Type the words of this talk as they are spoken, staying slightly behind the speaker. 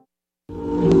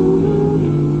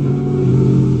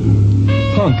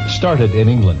Punk started in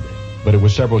England, but it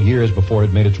was several years before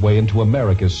it made its way into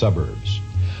America's suburbs.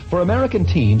 For American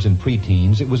teens and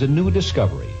preteens, it was a new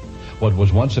discovery. What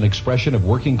was once an expression of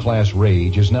working-class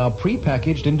rage is now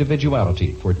prepackaged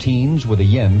individuality for teens with a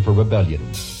yen for rebellion.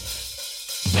 Enjoy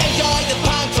the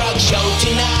punk rock show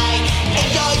tonight.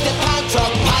 Enjoy the punk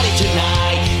rock party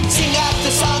tonight. Sing out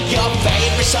the song, your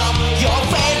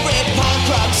favorite punk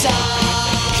rock song.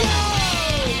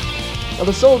 Now,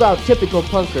 the sold-out typical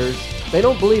punkers, they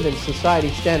don't believe in society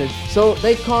standards, so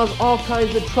they cause all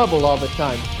kinds of trouble all the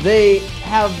time. They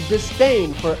have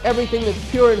disdain for everything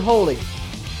that's pure and holy.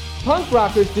 Punk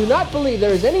rockers do not believe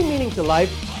there is any meaning to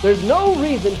life, there's no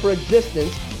reason for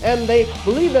existence, and they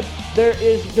believe that there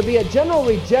is to be a general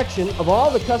rejection of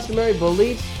all the customary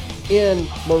beliefs in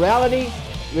morality,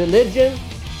 religion,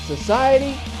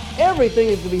 society. Everything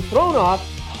is to be thrown off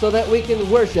so that we can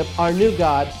worship our new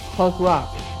god, punk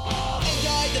rock.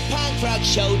 Enjoy the punk rock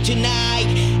show tonight.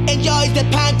 Enjoy the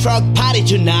punk rock party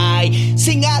tonight.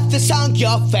 Sing out the song,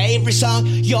 your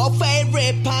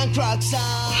favorite punk rock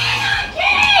song.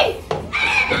 Anarchy!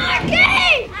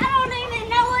 Anarchy! I don't even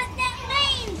know what that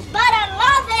means, but I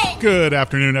love it! Good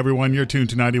afternoon, everyone. You're tuned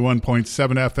to 91.7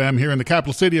 FM here in the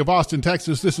capital city of Austin,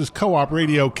 Texas. This is Co-op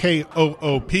Radio,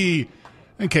 KOOP,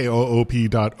 and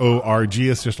KOOP.org.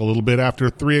 It's just a little bit after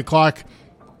 3 o'clock,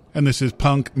 and this is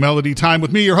Punk Melody Time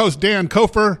with me, your host, Dan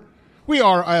Kofer. We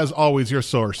are, as always, your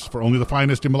source for only the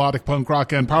finest in melodic punk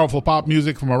rock and powerful pop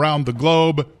music from around the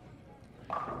globe.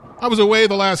 I was away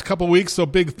the last couple weeks, so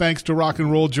big thanks to Rock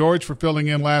and Roll George for filling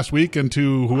in last week and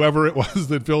to whoever it was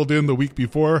that filled in the week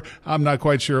before. I'm not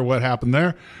quite sure what happened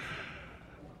there.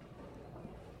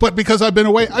 But because I've been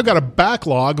away, I've got a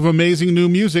backlog of amazing new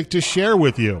music to share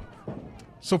with you.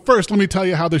 So first, let me tell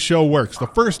you how the show works. The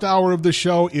first hour of the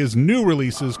show is new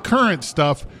releases, current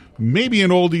stuff, maybe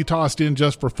an oldie tossed in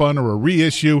just for fun or a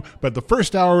reissue, but the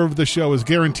first hour of the show is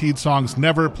guaranteed songs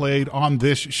never played on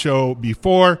this show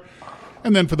before.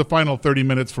 And then for the final 30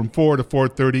 minutes from 4 to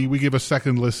 4:30, we give a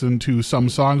second listen to some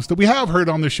songs that we have heard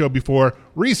on the show before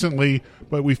recently,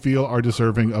 but we feel are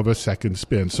deserving of a second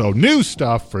spin. So new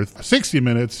stuff for 60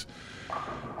 minutes,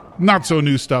 not so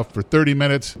new stuff for 30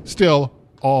 minutes, still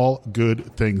all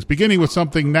good things. Beginning with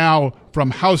something now from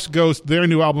House Ghost. Their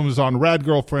new album is on Rad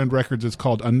Girlfriend Records. It's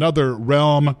called Another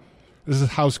Realm. This is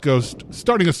House Ghost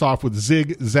starting us off with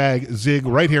Zig Zag Zig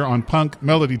right here on Punk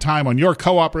Melody Time on your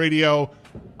Co-op Radio.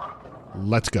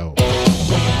 Let's go.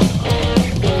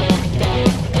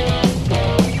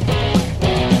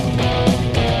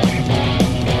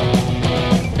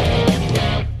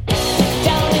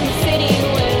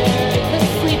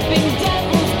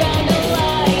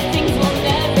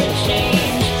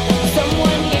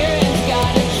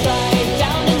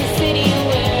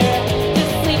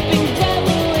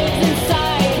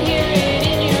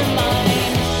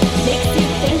 Makes you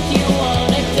think you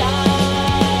wanna die.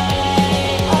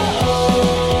 Oh,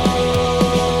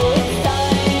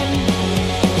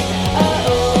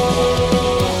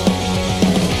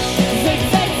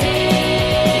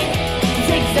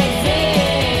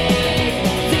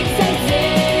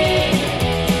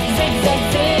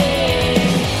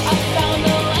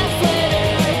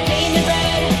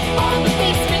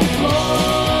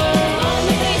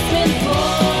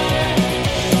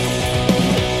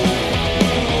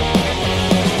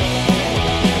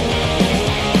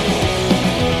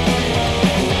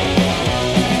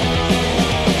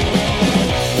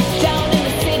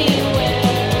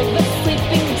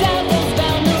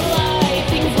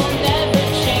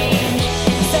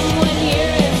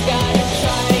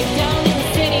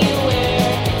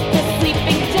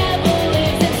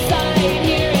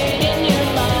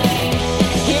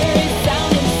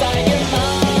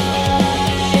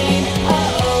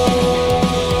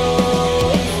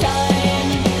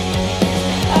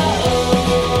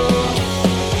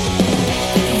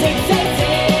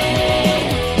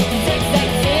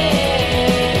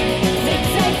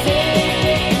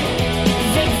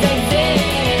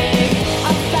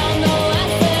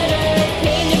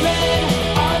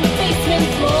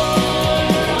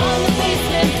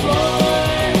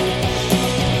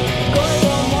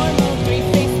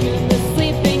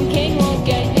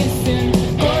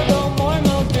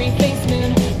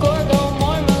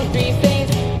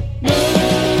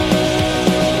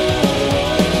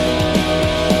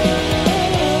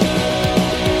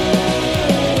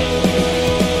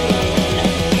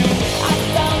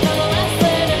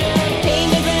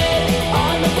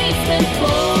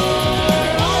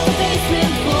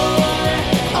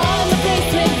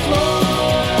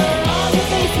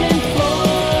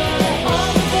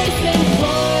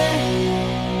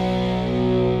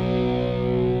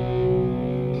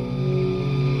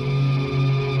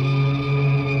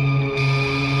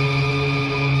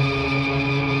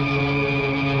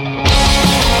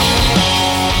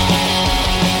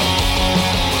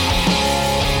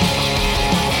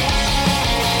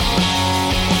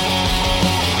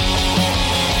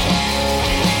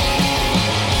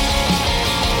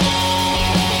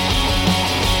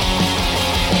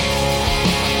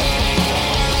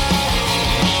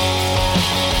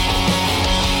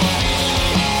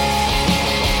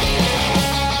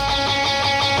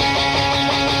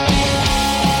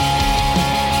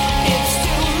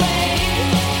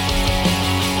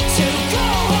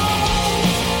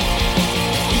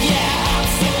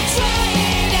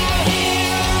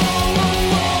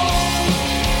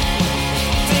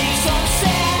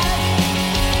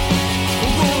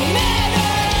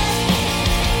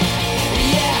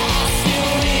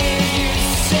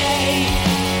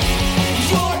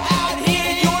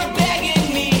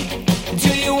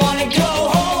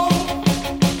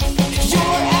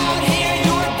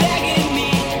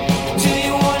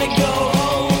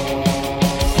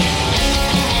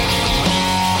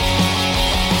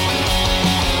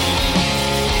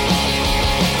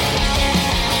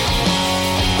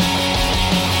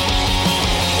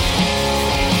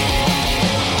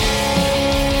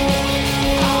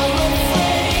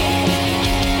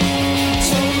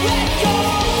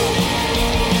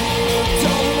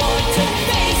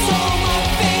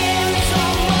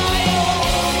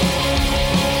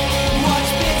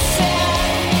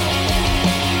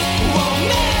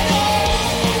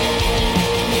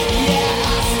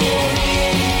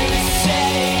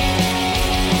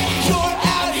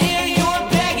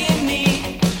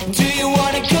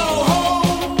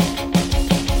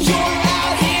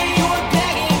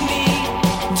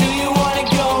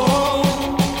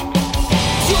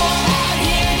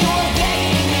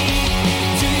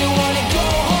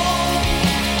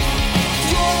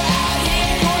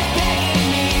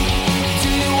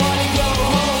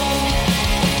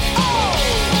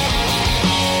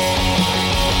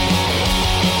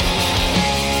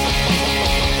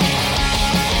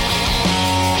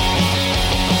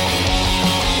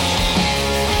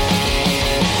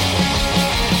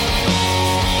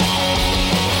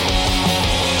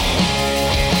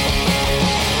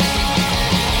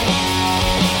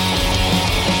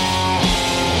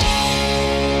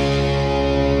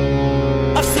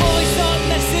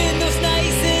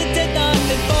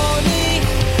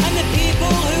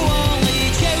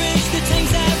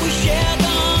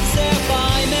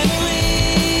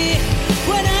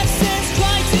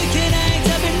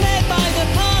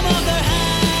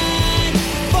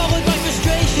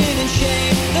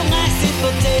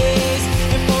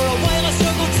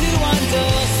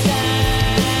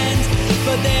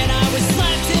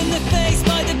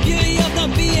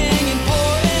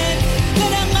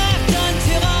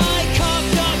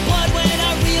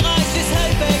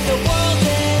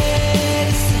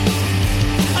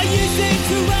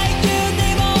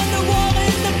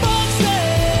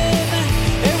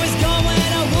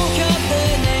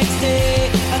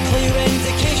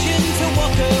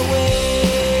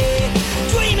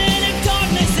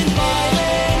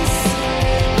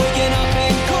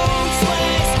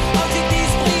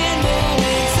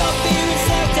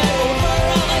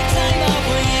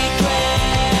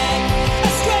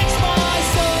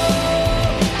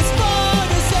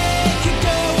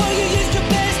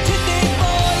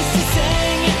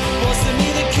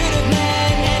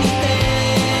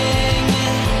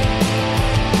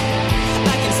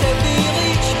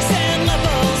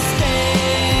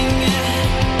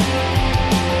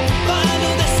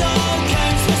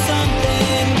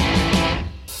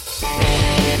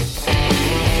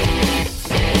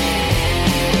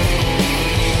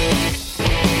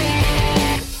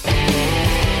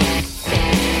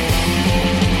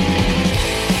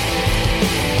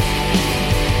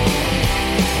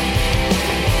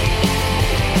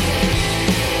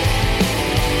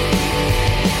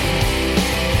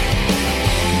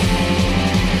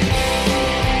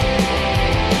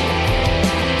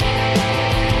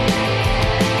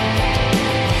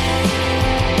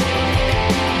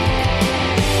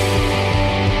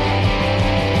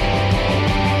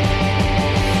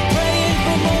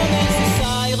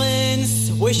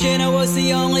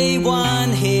 the only one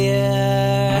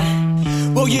here.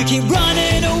 Well, you keep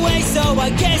running away, so I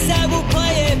guess I will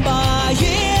play it by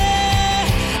ear.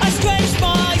 I scratched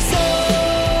my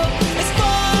soul as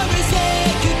far as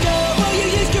it could go. Well, you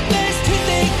used your best to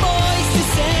think voice to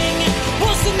sing.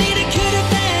 Wasn't me that could have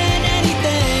been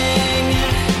anything.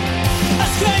 I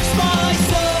scratched my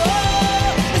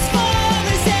soul as far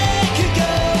as it could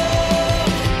go.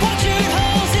 Punctured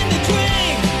holes in the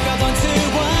dream, grab onto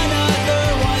another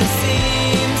one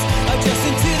seems.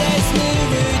 Adjusting to this new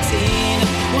routine,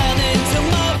 learning to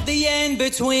love the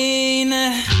in-between.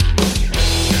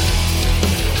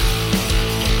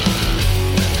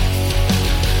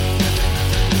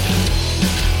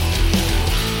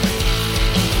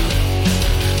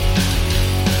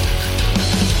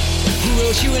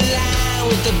 Wrote you a line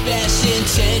with the best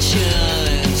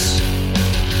intentions,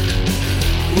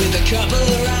 with a couple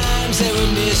of rhymes that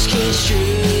were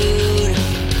misconstrued,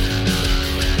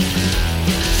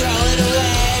 throwing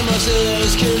away most of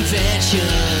those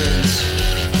conventions.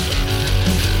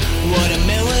 What I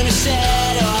meant when I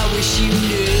said, oh, I wish you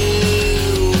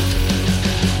knew.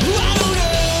 I don't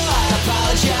know, I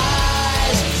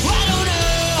apologize. I don't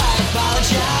know, I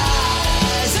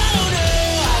apologize. I don't know,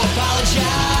 I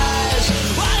apologize.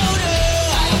 I don't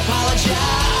know, I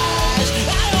apologize.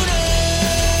 I don't know.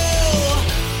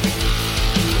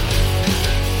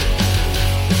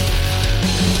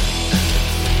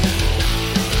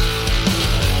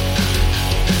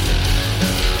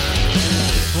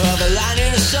 Of a line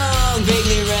in a song,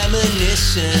 vaguely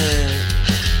reminiscent.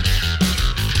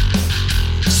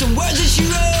 Some words that you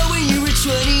wrote when you were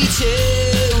 22.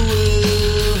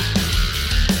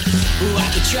 I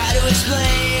could try to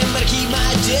explain, but I keep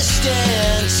my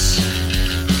distance.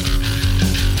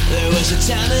 There was a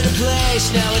time and a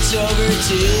place, now it's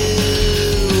overdue.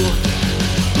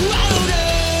 I don't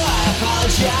know, I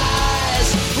apologize.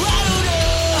 I don't know,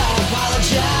 I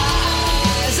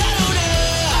apologize. I don't know,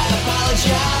 I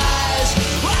apologize.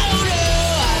 I don't know,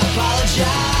 I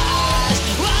apologize.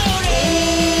 I don't know,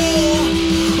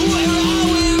 where are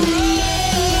we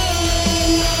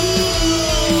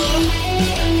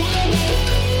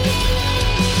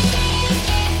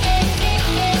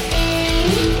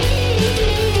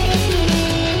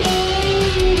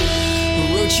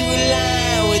wrote you a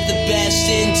line with the best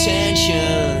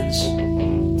intentions,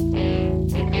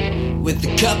 with a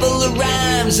couple of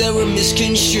rhymes that were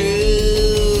misconstrued.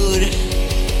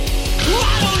 I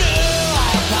don't know, I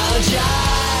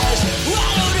apologize. I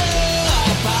don't know, I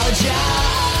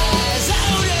apologize. I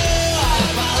don't know, I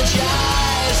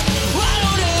apologize. I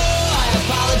don't know, I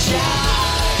apologize. I don't know, I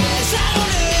apologize. I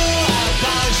don't know,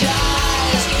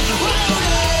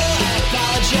 I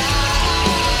apologize.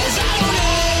 I don't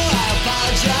know, I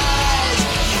apologize.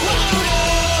 I don't know,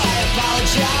 I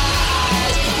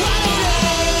apologize. I don't know.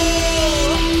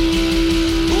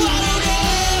 I don't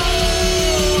know.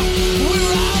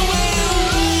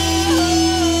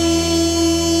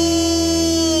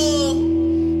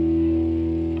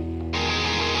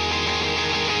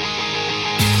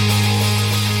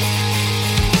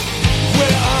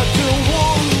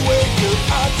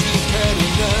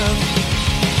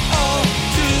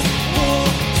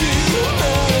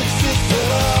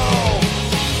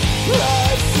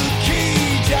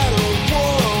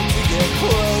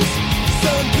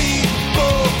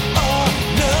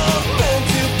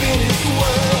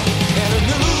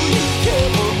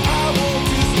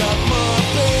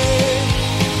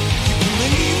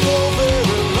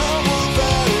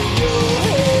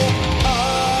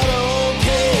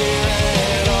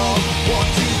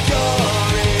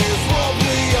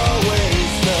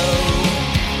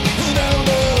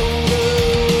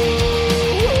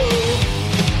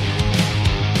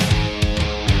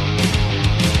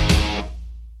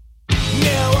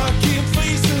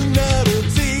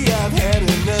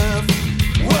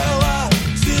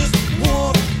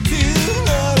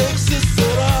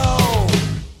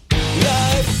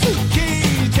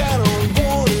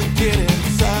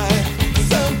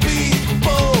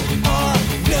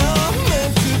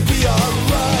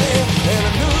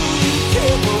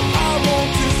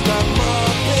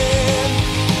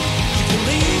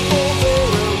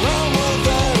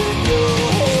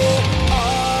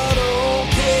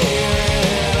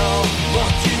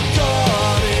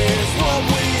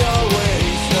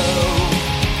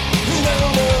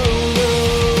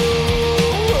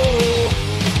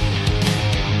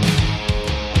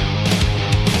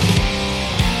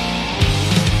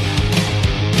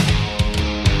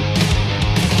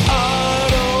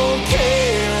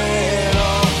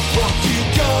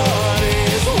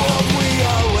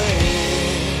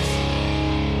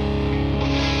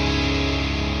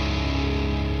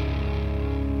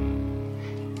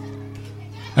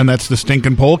 And that's the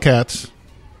Stinkin' Polecats.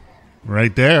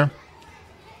 Right there.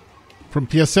 From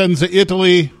Piacenza,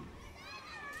 Italy.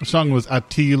 The song was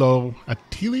Attilio?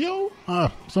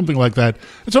 Something like that.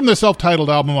 It's from their self-titled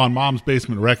album on Mom's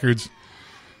Basement Records.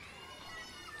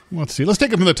 Let's see. Let's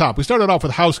take it from the top. We started off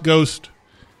with House Ghost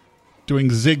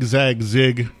doing Zig Zag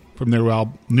Zig from their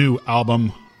new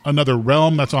album, Another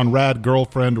Realm. That's on Rad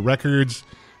Girlfriend Records.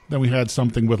 Then we had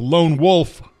something with Lone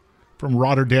Wolf from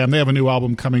Rotterdam. They have a new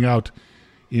album coming out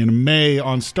in May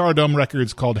on Stardom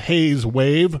Records called Haze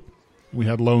Wave. We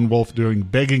had Lone Wolf doing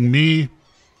Begging Me.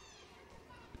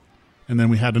 And then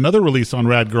we had another release on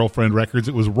Rad Girlfriend Records.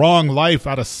 It was Wrong Life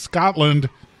out of Scotland.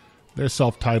 Their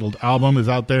self-titled album is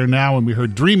out there now, and we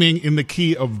heard Dreaming in the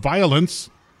Key of Violence.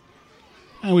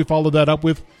 And we followed that up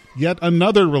with yet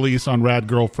another release on Rad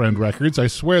Girlfriend Records. I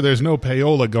swear there's no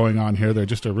payola going on here. They're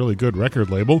just a really good record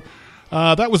label.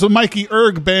 That was a Mikey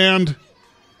Erg band.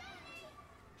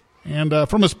 And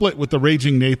from a split with the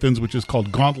Raging Nathans, which is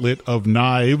called Gauntlet of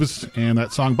Knives. And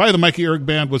that song by the Mikey Erg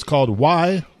band was called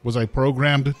Why Was I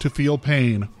Programmed to Feel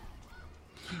Pain?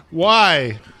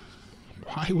 Why?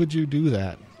 Why would you do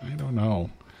that? I don't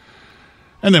know.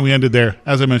 And then we ended there,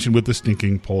 as I mentioned, with the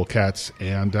Stinking Polecats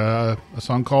and a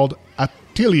song called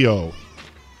Attilio.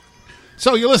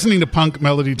 So you're listening to Punk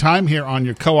Melody Time here on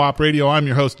your Co-op Radio. I'm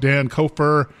your host, Dan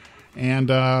Kofer, and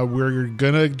we're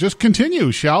going to just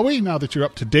continue, shall we? Now that you're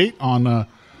up to date on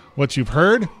what you've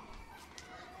heard,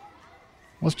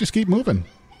 let's just keep moving.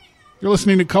 You're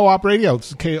listening to Co-op Radio. This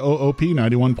is KOOP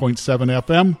 91.7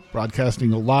 FM,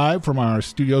 broadcasting live from our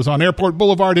studios on Airport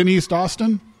Boulevard in East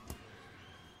Austin.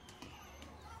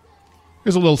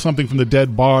 Here's a little something from the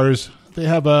Dead Bars. They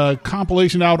have a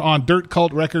compilation out on Dirt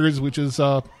Cult Records, which is,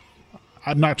 I'm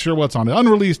not sure what's on it.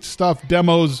 Unreleased stuff,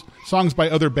 demos, songs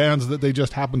by other bands that they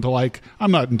just happen to like.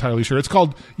 I'm not entirely sure. It's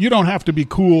called You Don't Have to Be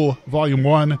Cool, Volume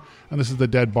 1. And this is the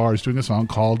Dead Bars doing a song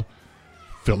called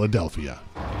Philadelphia.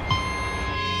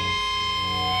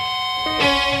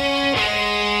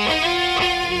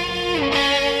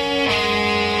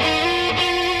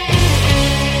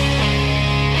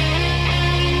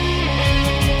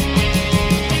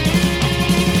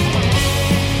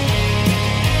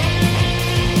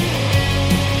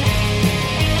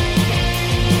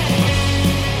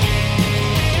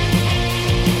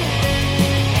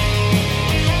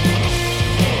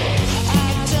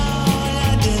 I don't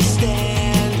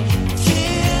understand.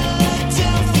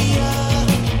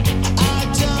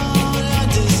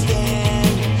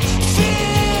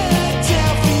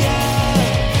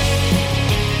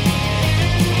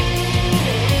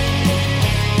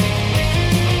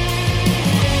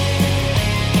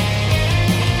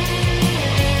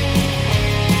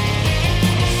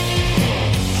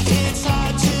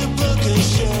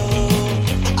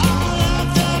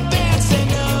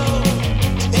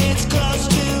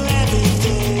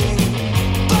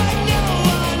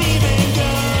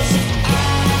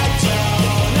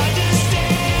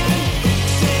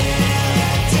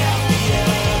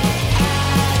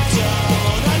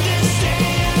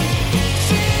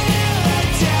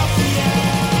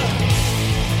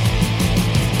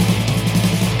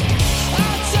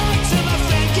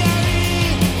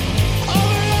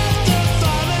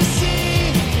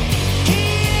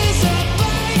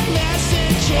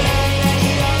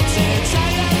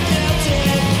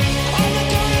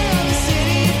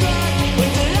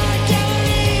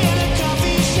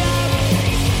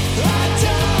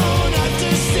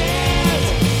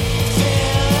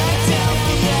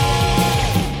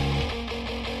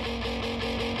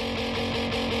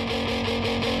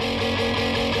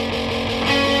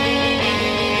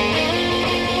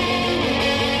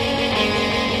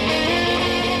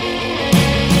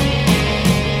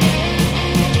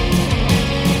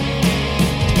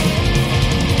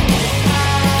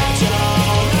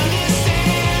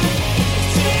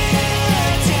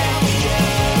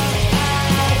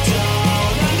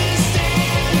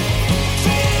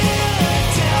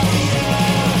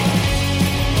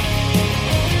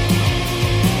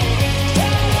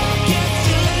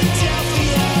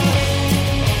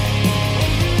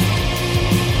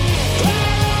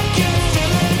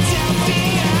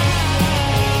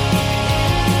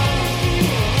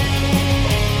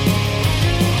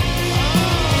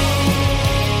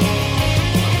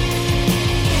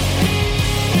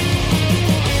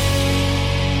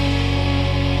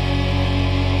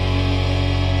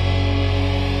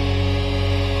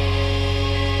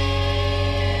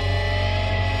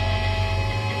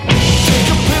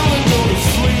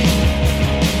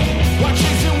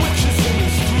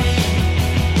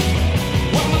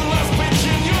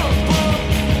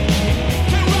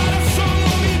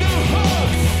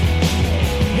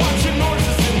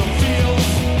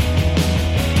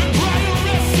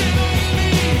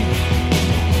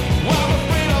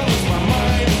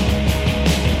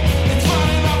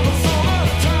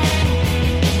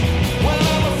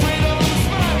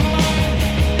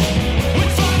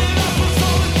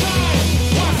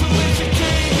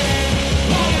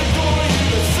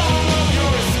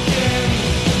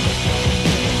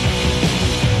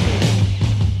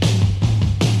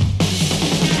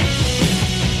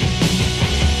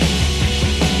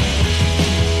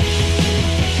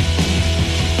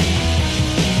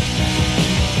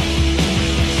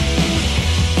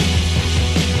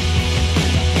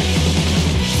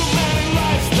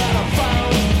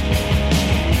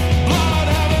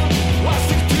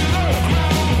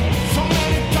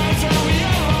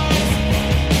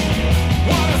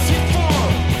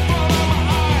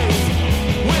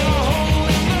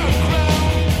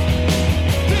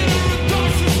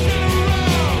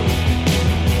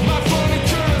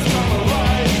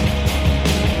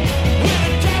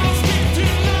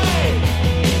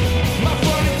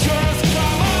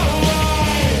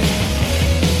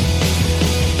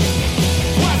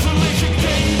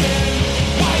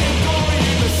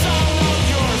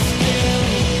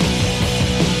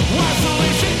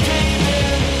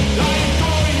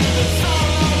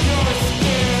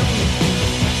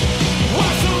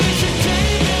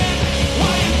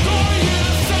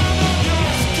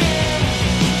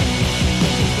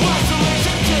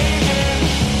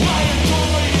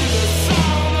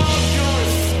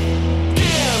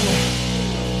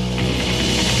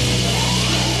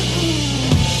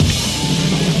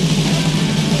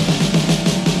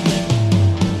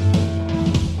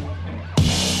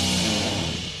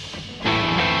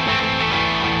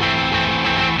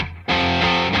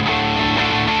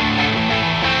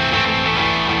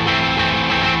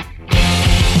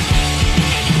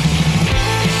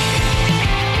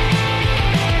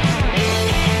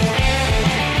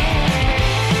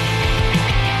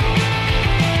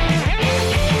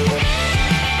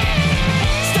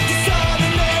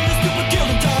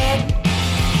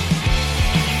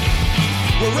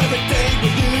 where everything we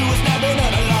knew was never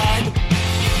on a line.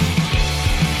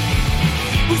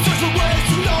 We search for ways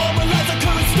to normalize our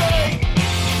current state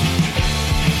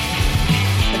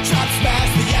and try to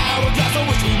smash the hourglass on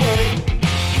which we wait.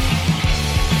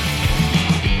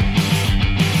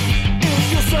 If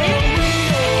you're so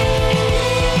real,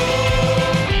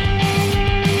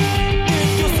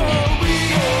 if you're so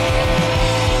real,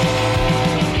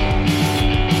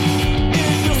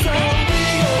 if you're so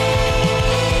real,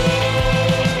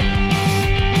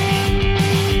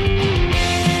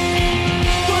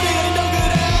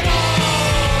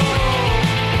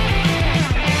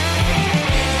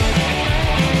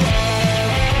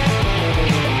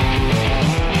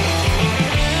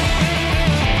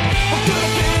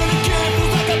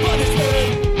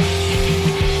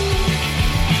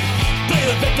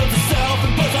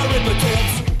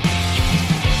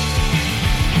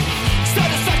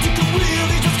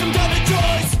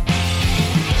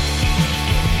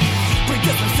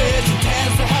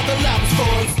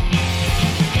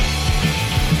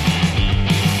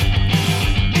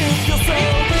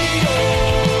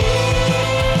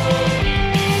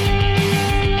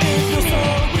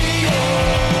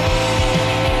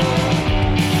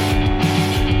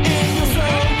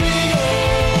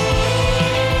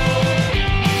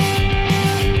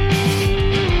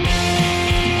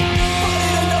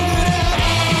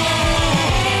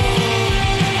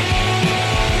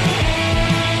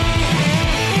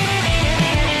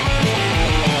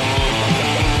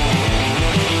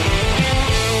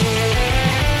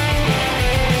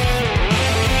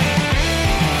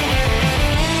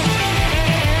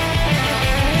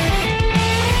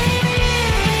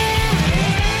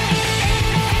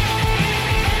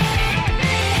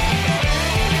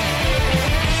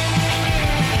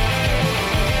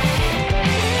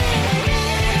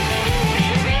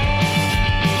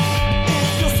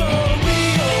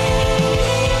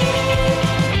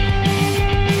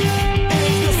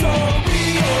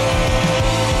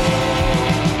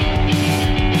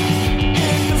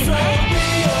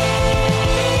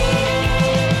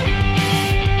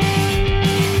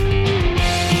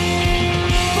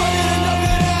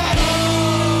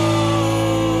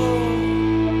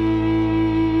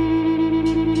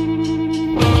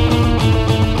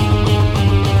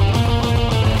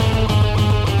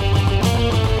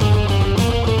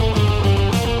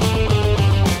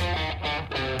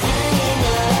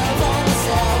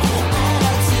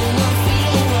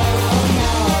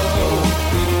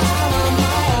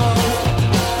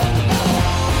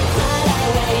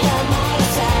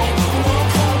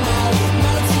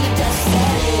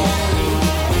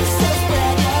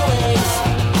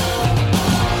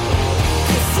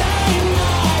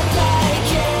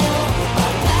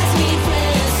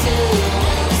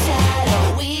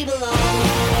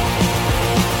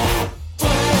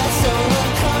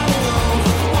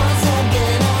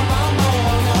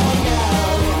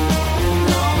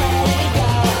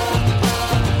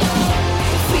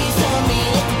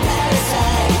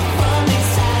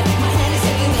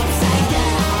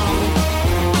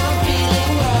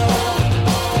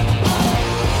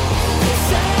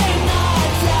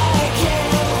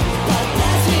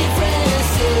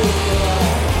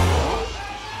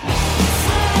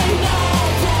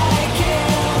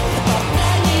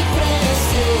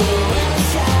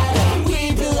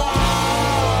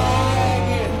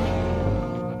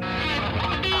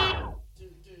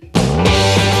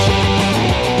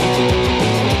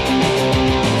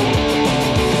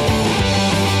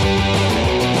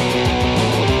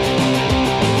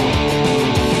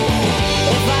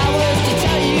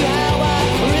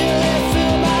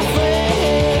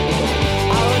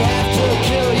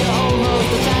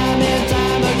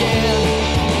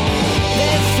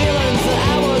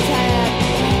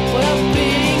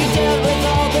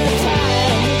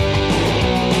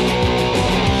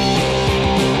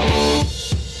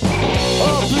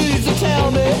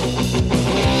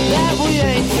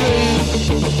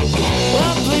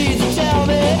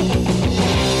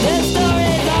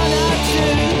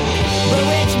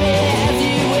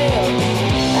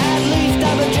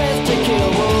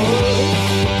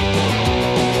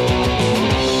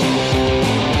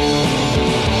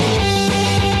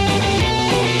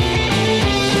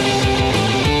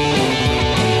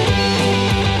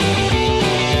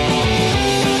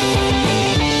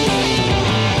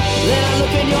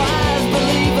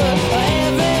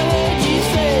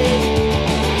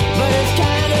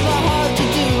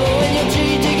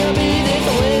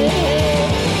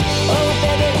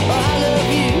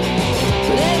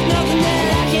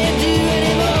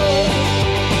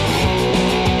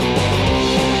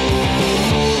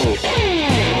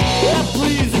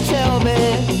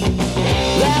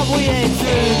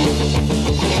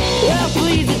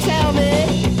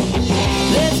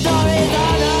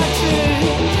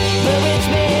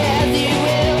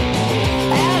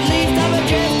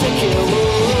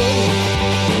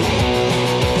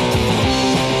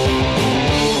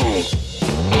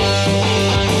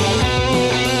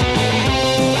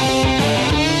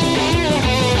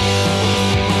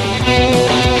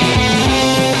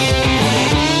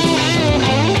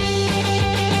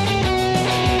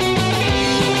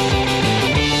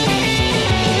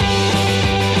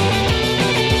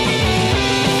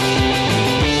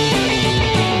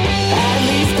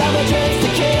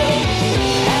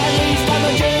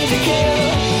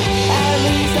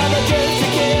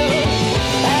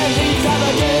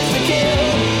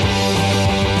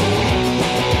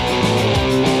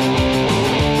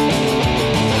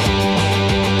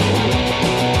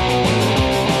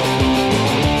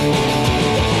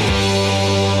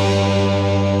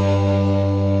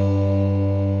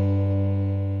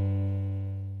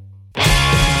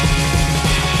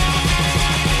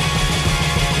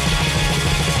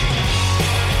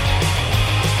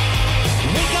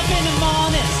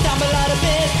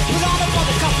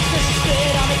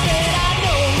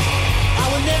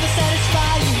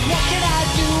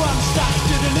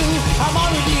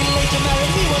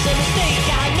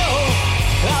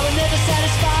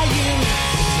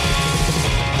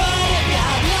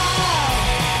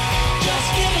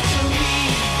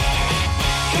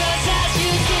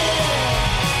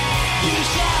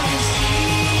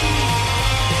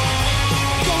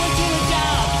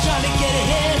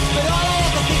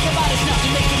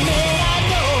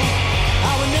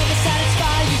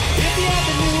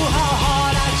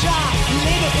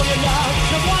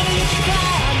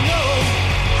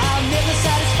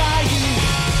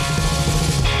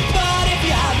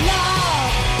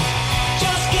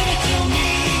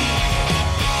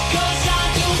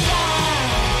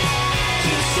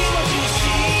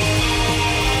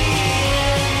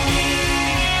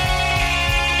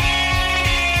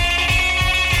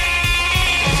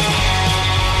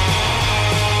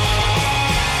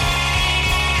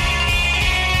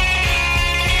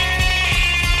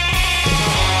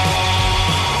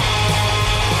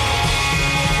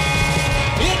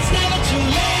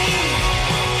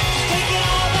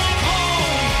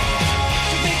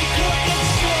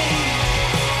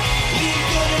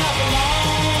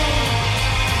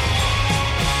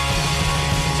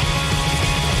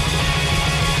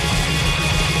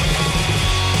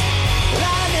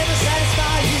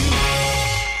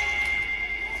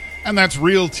 And that's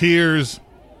Real Tears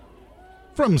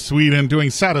from Sweden doing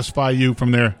Satisfy You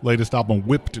from their latest album,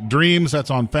 Whipped Dreams.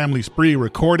 That's on Family Spree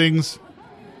Recordings.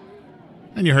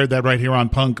 And you heard that right here on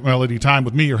Punk Melody Time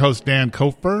with me, your host, Dan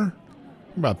Kofer.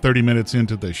 About 30 minutes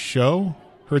into the show.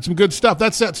 Heard some good stuff.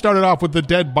 That set started off with the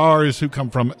Dead Bars, who come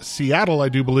from Seattle, I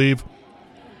do believe.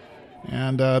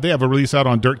 And they have a release out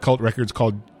on Dirt Cult Records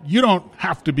called You Don't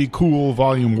Have to Be Cool,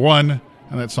 Volume 1.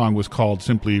 And that song was called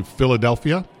simply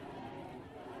Philadelphia.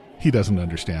 He doesn't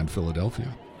understand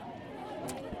Philadelphia,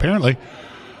 apparently.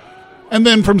 And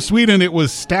then from Sweden, it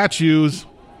was Statues.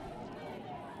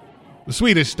 The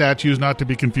Swedish Statues, not to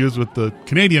be confused with the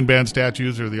Canadian band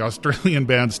Statues or the Australian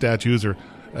band Statues, or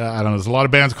I don't know. There's a lot of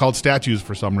bands called Statues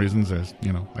for some reasons. There's,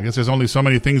 I guess there's only so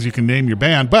many things you can name your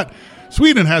band. But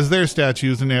Sweden has their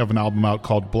Statues, and they have an album out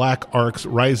called Black Arcs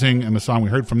Rising, and the song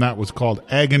we heard from that was called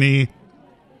Agony.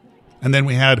 And then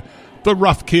we had the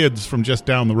Rough Kids from just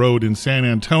down the road in San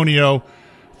Antonio.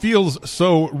 Feels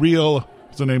So Real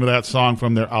is the name of that song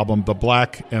from their album The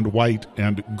Black and White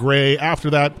and Gray. After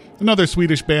that, another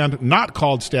Swedish band not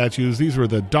called Statues. These were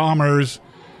the Dahmers.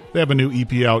 They have a new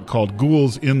EP out called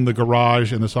Ghouls in the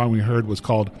Garage, and the song we heard was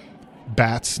called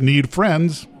Bats Need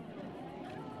Friends.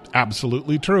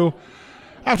 Absolutely true.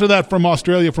 After that, from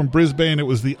Australia, from Brisbane, it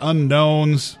was the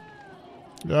Unknowns.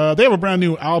 They have a brand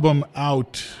new album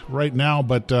out right now,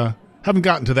 but haven't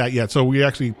gotten to that yet. So we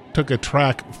actually took a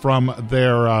track from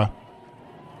their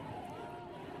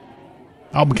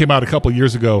album came out a couple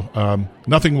years ago.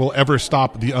 Nothing Will Ever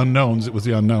Stop the Unknowns. It was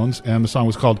the Unknowns, and the song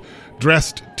was called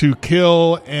Dressed to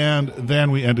Kill. And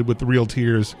then we ended with the Real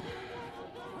Tears,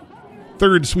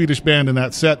 third Swedish band in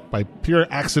that set by pure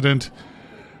accident.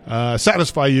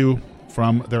 Satisfy You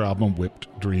from their album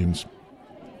Whipped Dreams.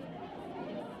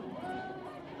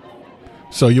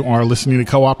 So you are listening to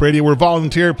Co-op Radio. We're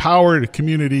volunteer-powered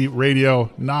community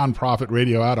radio, non-profit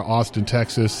radio out of Austin,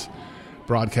 Texas.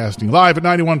 Broadcasting live at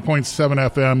 91.7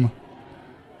 FM.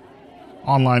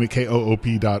 Online at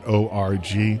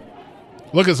koop.org.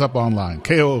 Look us up online,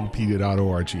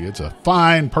 koop.org. It's a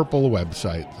fine purple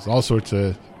website. There's all sorts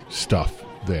of stuff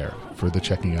there for the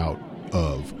checking out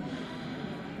of.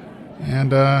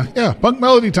 And, Punk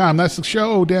Melody Time. That's the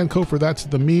show. Dan Kofer, that's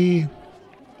the me.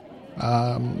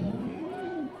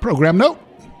 Program note.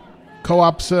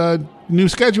 Co-op's new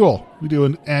schedule. We do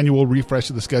an annual refresh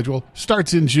of the schedule.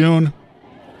 Starts in June.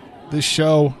 This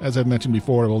show, as I've mentioned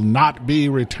before, will not be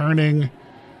returning.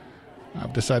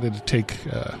 I've decided to take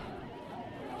a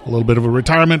little bit of a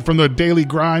retirement from the daily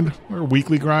grind or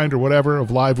weekly grind or whatever of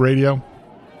live radio.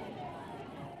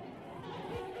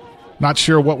 Not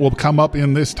sure what will come up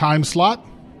in this time slot.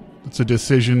 It's a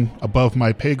decision above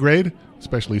my pay grade,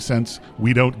 especially since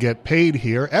we don't get paid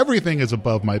here. Everything is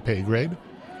above my pay grade,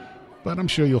 but I'm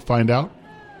sure you'll find out.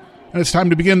 And it's time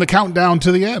to begin the countdown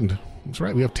to the end. That's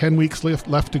right, we have 10 weeks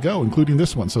left to go, including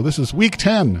this one. So this is week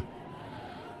 10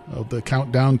 of the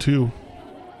countdown to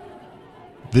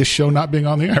this show not being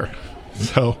on the air.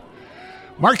 So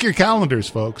mark your calendars,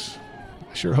 folks.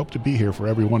 I sure hope to be here for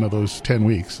every one of those 10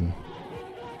 weeks, and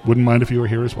wouldn't mind if you were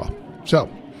here as well. So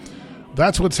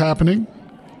that's what's happening.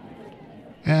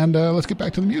 And let's get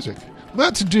back to the music.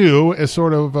 Let's do a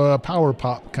sort of power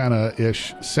pop kind of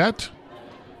ish set,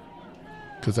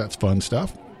 because that's fun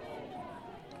stuff.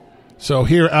 So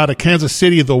here out of Kansas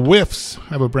City, the Whiffs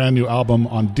have a brand new album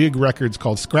on Dig Records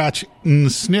called Scratch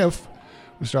and Sniff.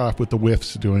 We start off with the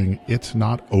Whiffs doing It's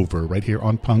Not Over right here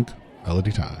on Punk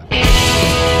Melody Time.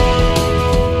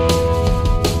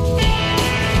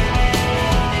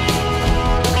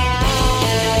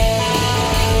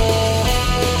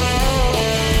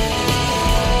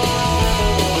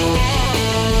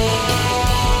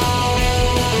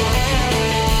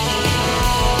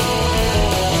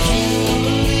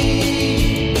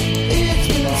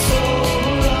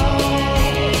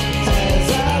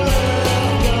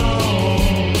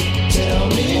 Tell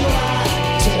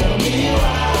me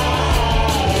why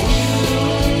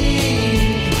you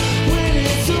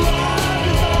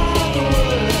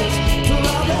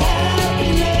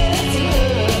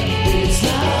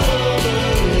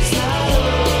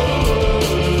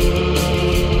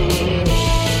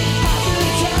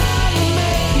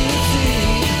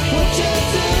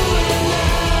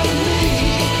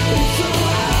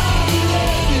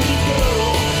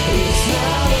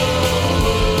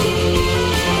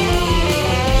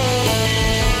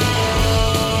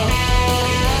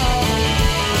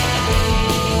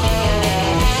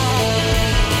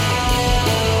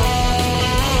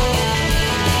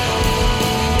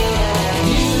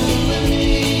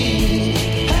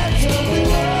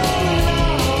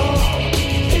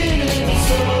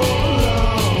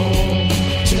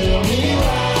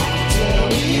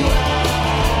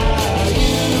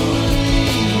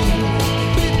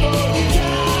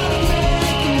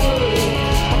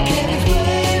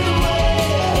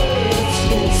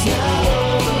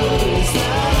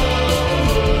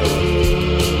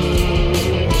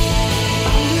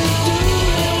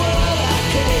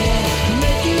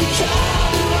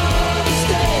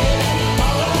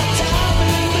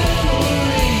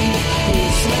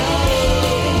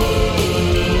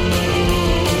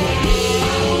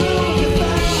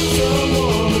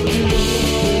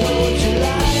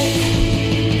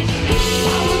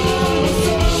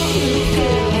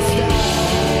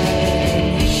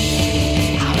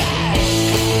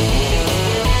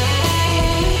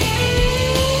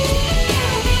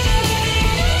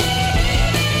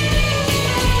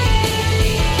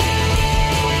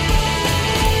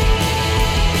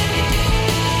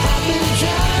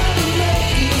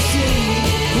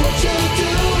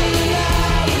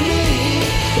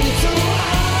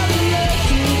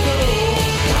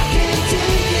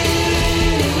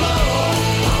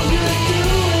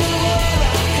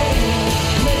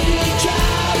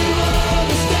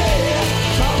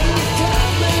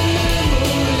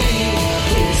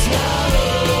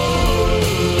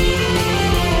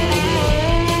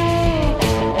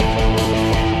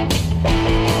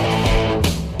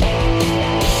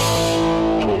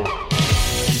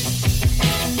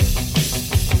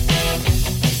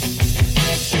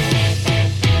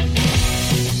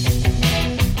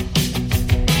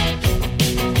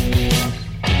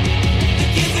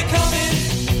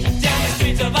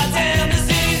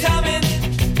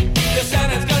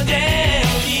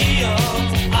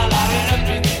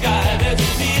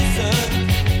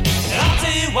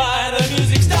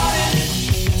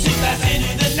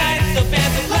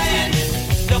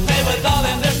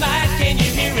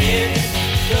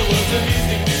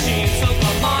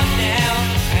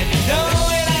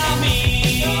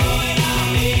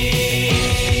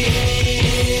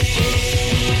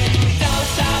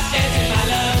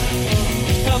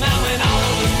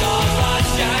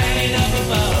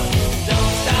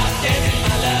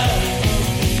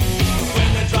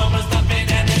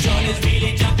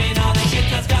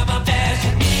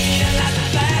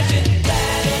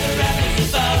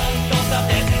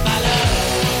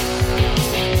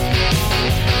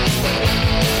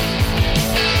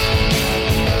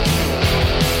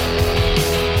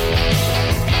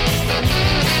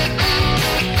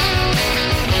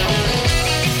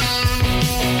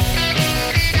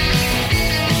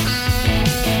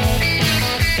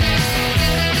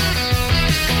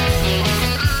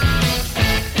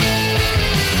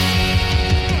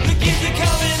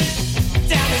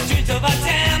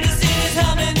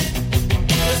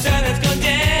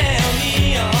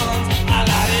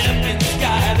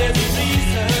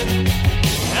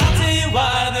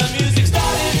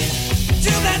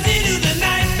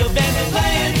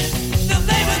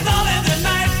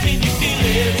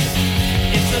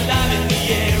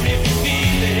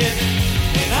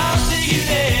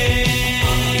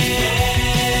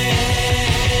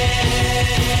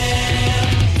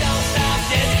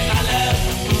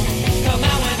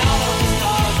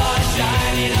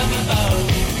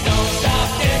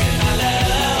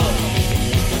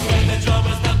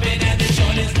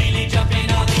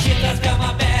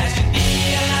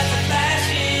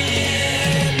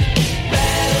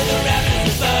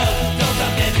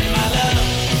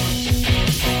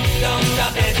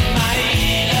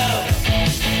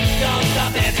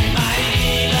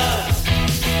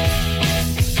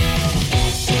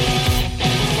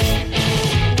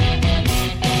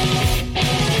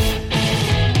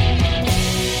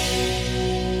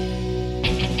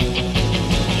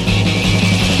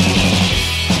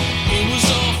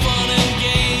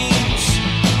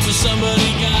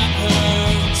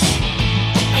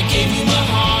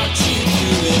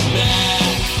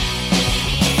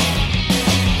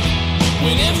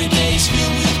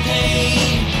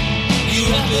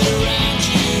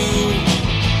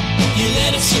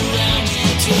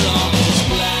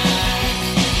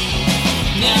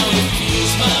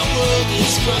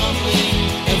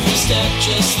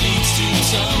just leads to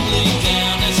tumbling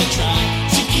down as I try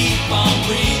to keep on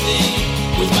breathing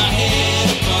with my head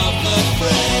above the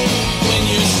fray. When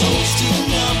your soul's too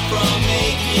numb from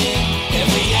aching,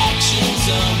 every action's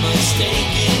a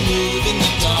mistaken move in the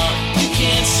dark. You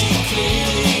can't see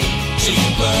clearly, so you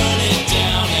burn it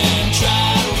down and try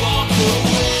to walk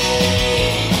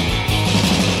away.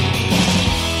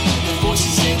 The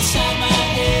voices inside my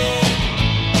head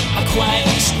are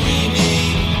quietly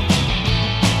screaming.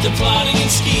 They're plotting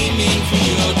and scheming for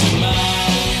your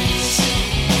demise.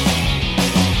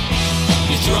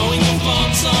 You're throwing your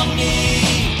faults on me,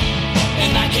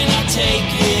 and I cannot take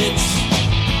it.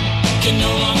 Can no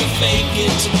longer fake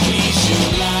it to please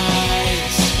your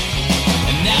lies.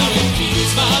 And now it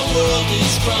feels my world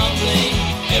is crumbling.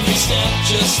 Every step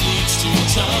just leads to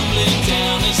tumbling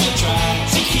down as I try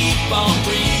to keep on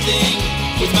breathing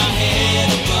with my head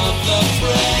above the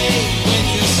fray. When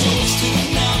your soul's too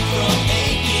numb from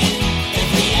aching,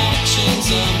 every action's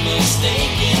a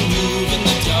mistaken move in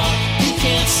the dark. You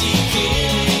can't see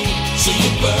clearly, so you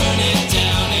burn it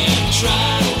down and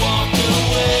try to walk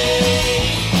away.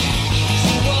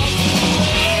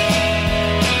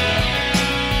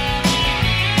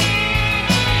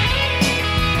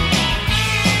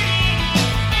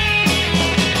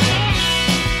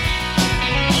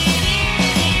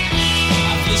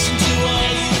 I've listened to all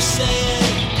you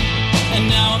said, and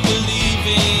now I'm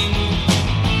believing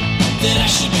that I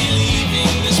should be leaving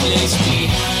this place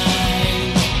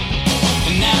behind.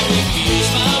 And now it feels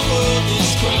my world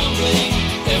is crumbling.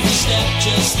 Every step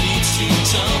just leads to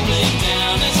tumbling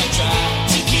down as I try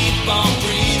to keep on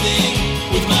breathing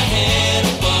with my head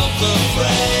above the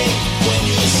fray. When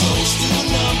your soul's too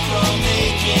numb from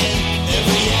aching,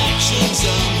 every action's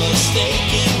a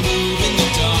mistaken move in the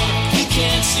dark. You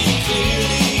can't see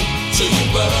clearly, so you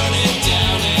burn it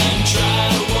down and try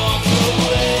to walk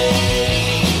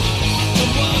away. To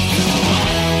walk away.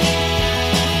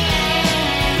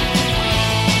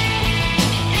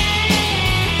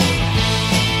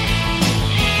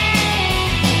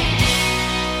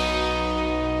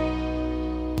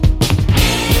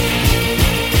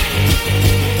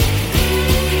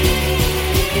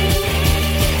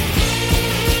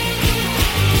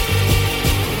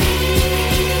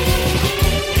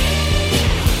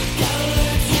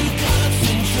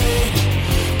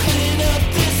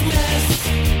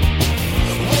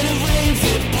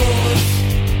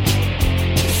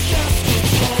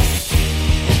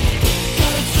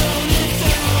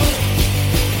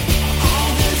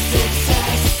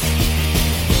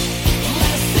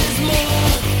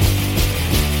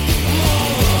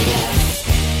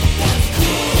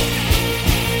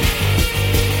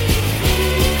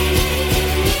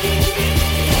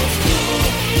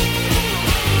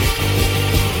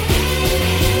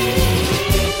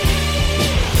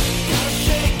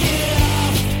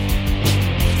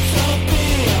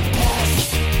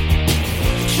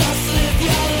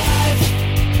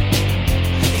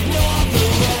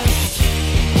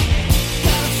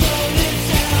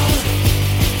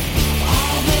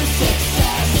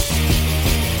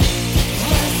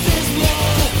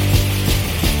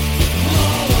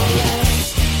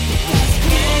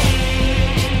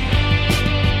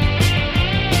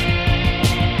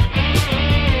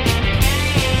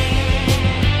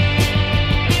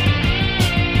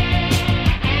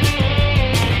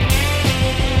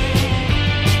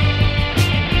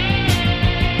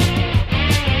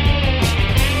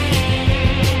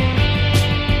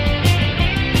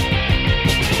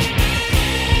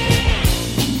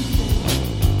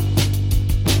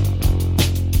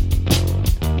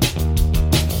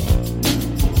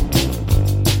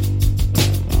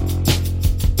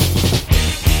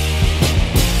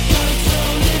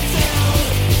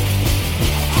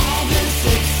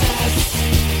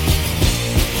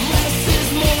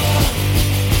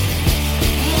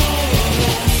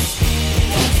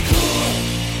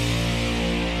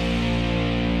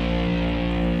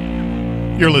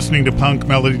 You're listening to Punk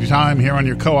Melody Time here on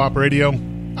your Co-op Radio.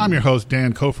 I'm your host,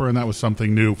 Dan Kofer, and that was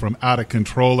something new from Out of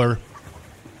Controller.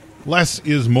 Less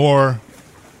is More,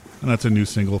 and that's a new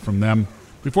single from them.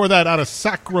 Before that, out of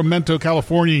Sacramento,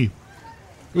 California,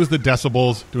 it was the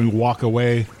Decibels doing Walk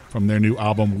Away from their new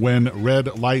album, When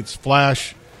Red Lights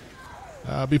Flash.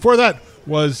 Before that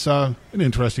was an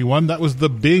interesting one. That was the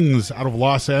Bings out of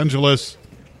Los Angeles.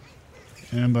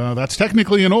 And that's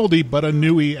technically an oldie, but a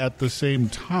newie at the same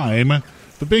time.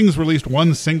 The Bings released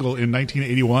one single in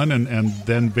 1981 and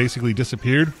then basically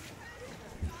disappeared.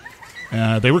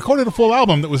 They recorded a full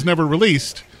album that was never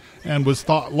released and was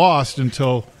thought lost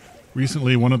until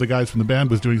recently one of the guys from the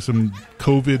band was doing some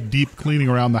COVID deep cleaning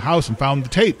around the house and found the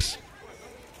tapes.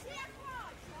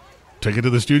 took it to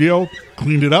the studio,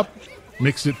 cleaned it up,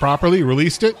 mixed it properly,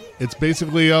 released it. It's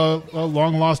basically a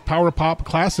long-lost power pop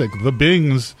classic, The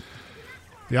Bings.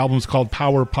 The album's called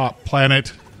Power Pop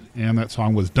Planet, and that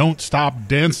song was Don't Stop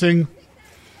Dancing.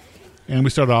 And we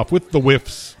started off with The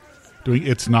Whiffs doing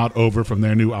It's Not Over from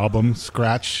their new album,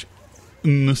 Scratch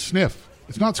and Sniff.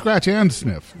 It's not Scratch and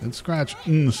Sniff. It's Scratch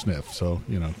and Sniff. So,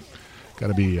 got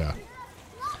to be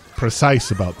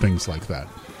precise about things like that.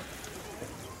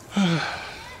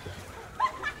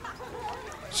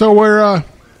 So we're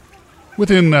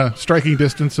within striking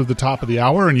distance of the top of the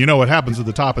hour, and you know what happens at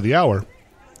the top of the hour.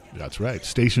 That's right,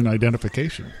 station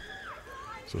identification.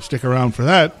 So stick around for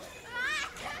that.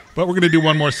 But we're going to do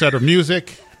one more set of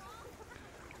music.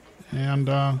 And,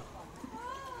 we're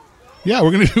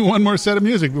going to do one more set of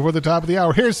music before the top of the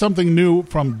hour. Here's something new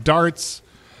from Darts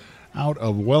out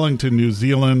of Wellington, New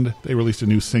Zealand. They released a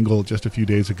new single just a few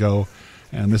days ago.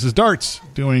 And this is Darts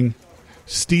doing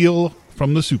Steal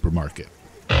from the Supermarket.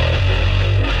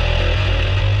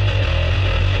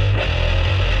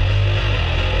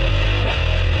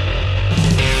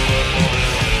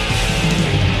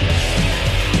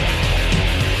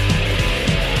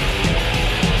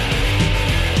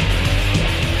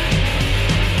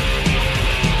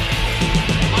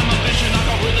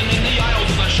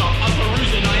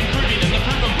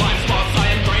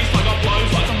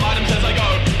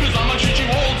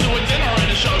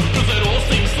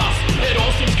 It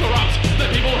all seems corrupt.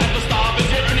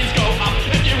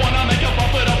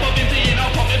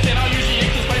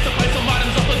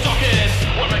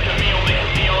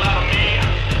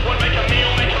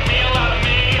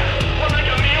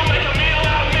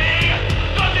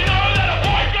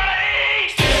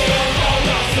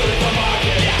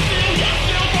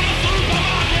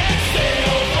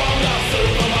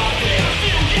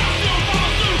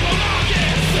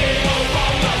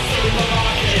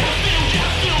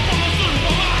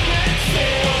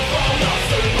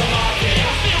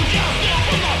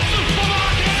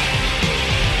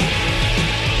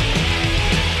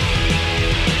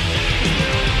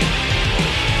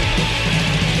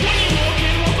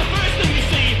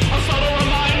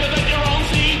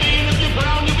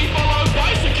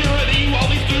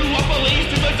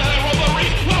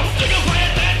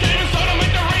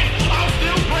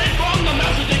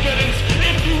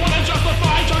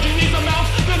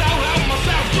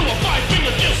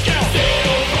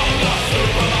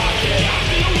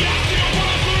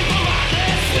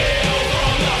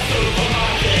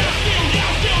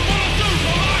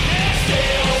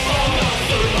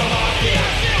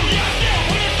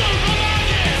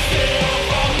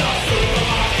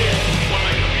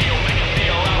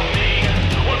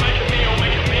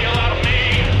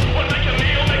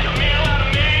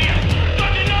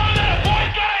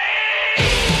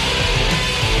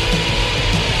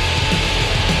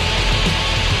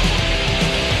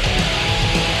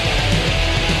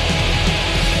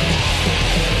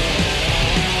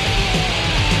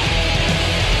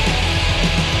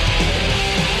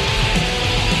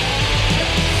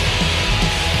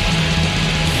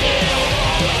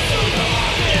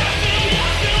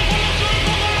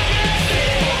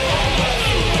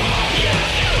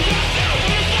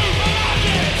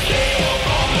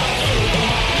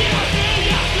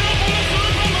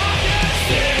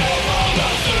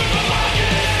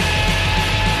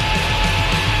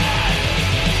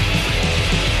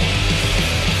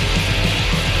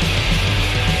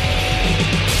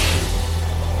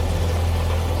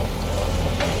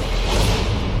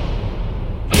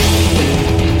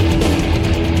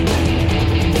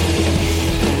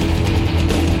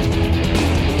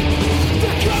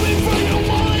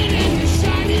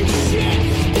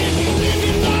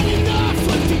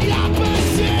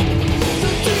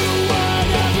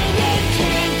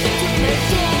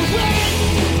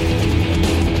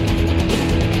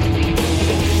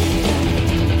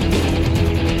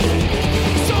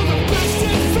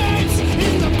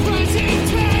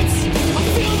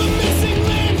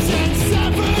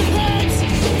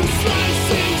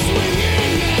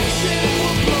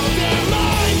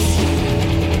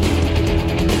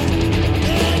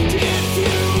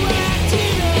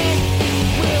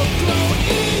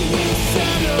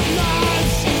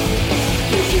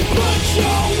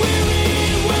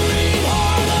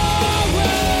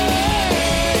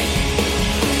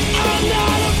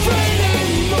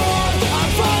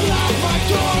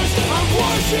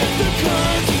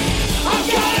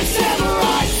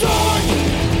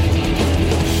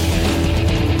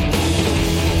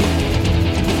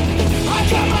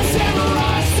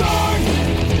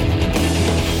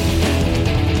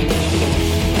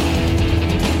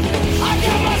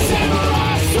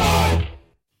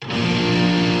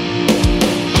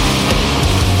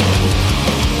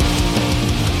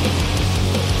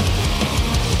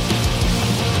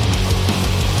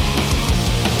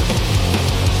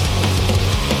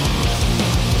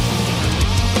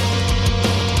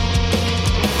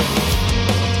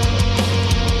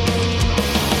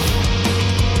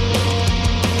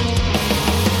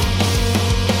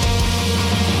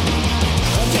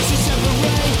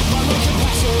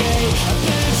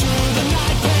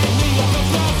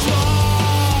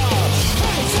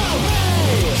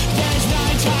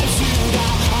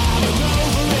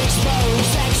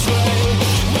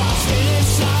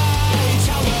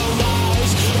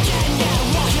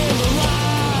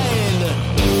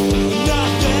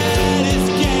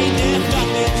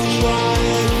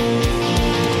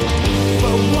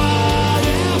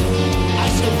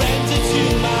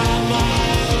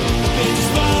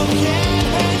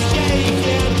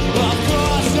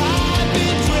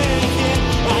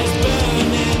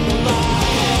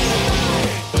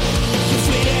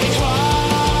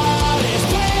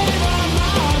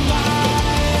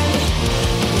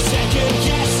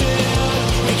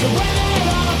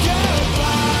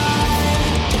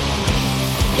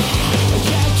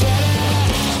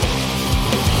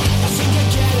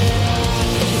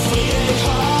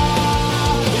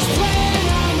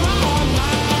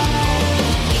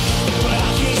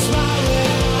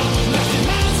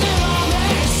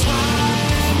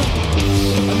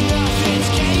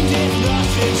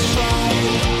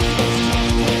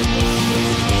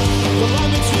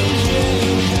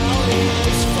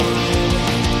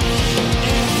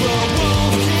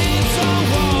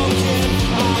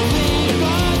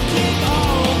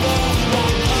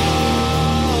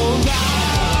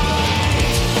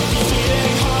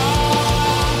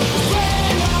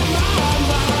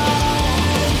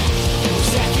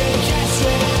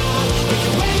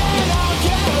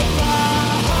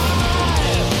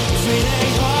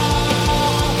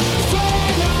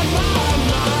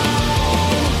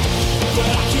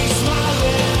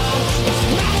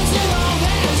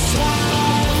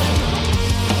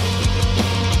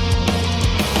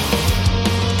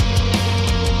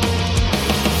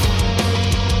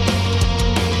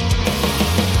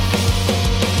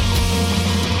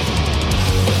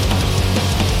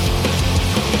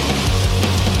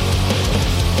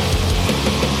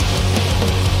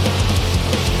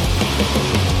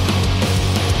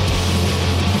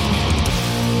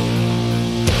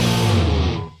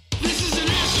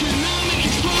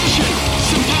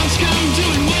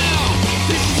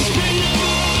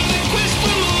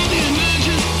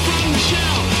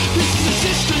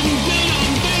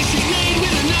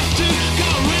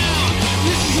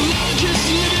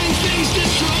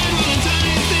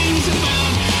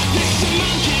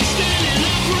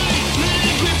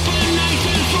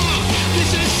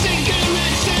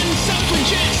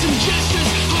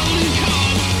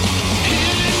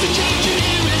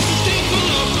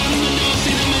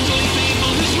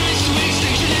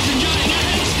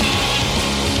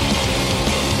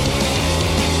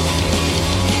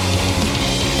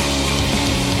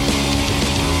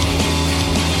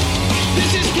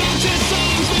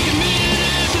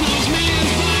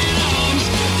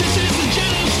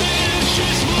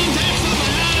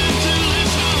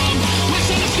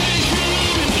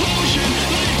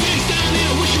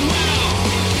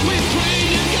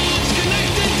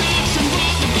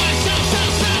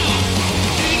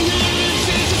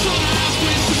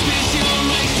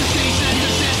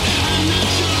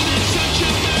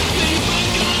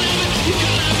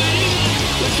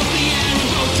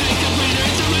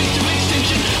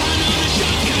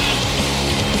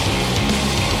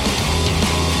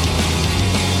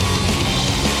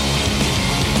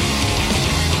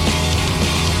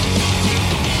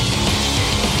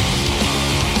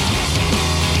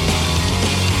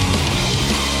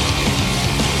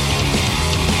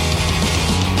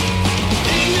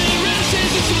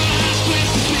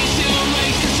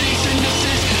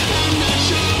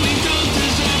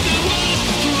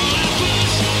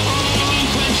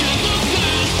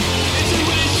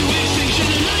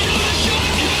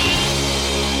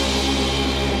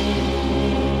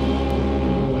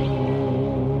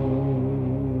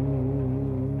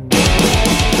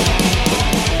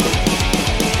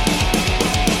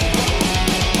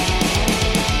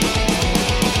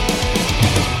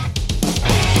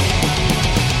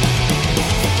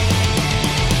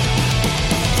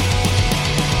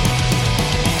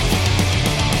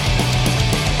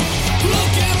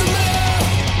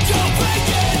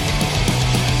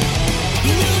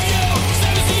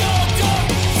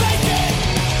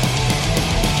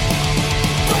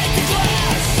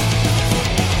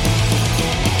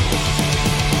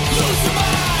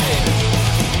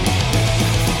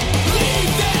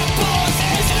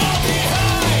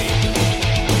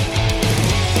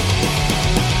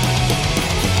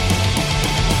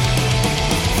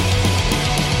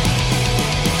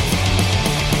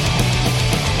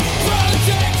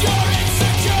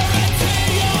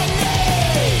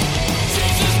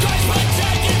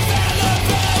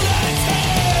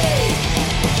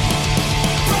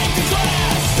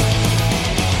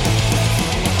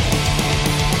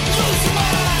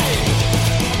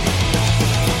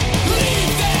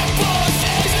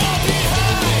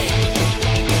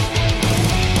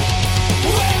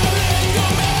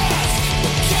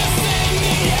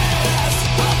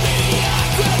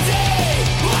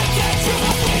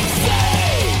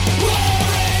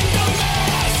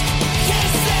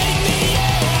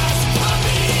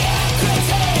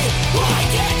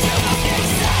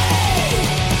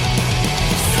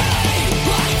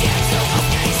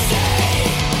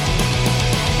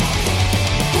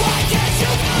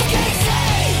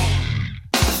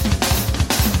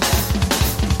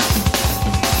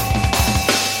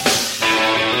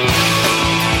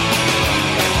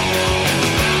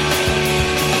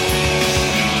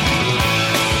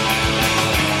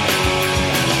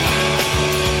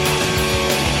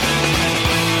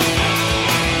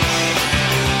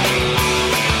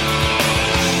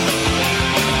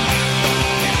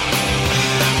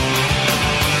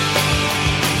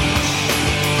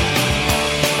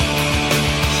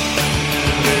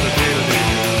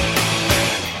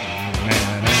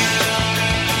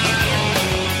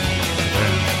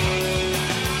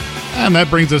 And that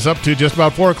brings us up to just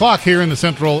about 4 o'clock here in the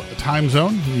Central Time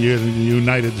Zone,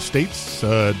 United States,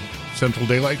 Central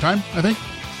Daylight Time, I think.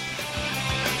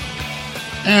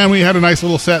 And we had a nice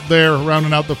little set there,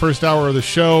 rounding out the first hour of the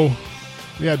show.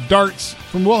 We had Darts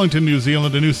from Wellington, New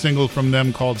Zealand, a new single from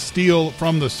them called Steal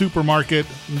from the Supermarket.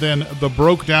 And then the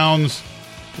Broke Downs,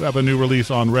 who have a new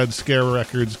release on Red Scare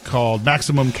Records called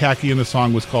Maximum Khaki, and the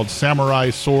song was called Samurai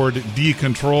Sword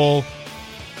Decontrol.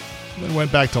 Then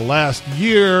went back to last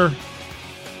year,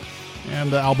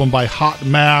 and the album by Hot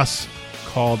Mass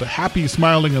called Happy,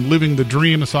 Smiling, and Living the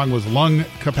Dream. The song was Lung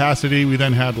Capacity. We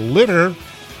then had Litter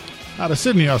out of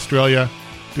Sydney, Australia,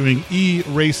 doing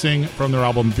E-Racing from their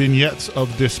album Vignettes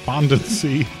of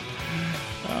Despondency.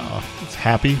 It's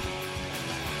happy.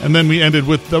 And then we ended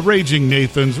with the Raging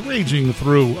Nathans raging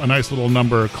through a nice little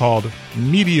number called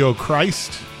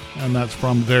Mediochrist, and that's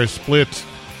from their split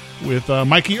with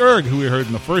Mikey Erg, who we heard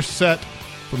in the first set.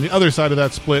 From the other side of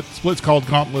that split, split's called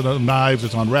Gauntlet of Knives.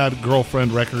 It's on Rad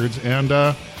Girlfriend Records, and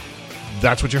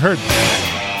that's what you heard.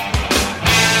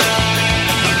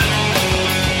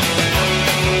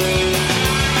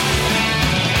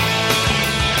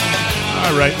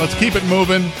 All right, let's keep it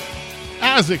moving.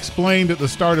 As explained at the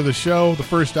start of the show, the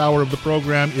first hour of the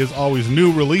program is always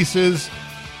new releases.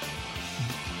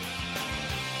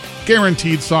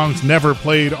 Guaranteed songs never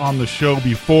played on the show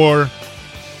before.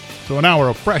 So an hour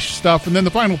of fresh stuff. And then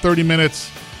the final 30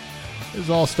 minutes is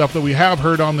all stuff that we have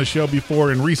heard on the show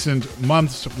before in recent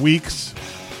months, weeks,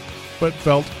 but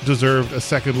felt deserved a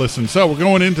second listen. So we're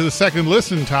going into the second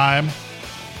listen time.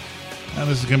 And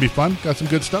this is going to be fun. Got some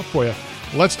good stuff for you.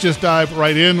 Let's just dive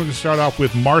right in. We're going to start off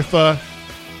with Martha,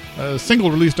 a single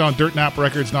released on Dirt Nap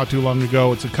Records not too long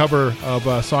ago. It's a cover of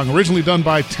a song originally done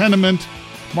by Tenement.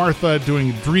 Martha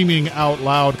doing Dreaming Out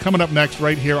Loud. Coming up next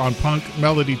right here on Punk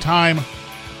Melody Time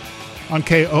on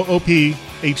KOOP,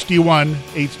 HD1,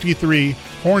 HD3,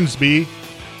 Hornsby,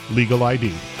 Legal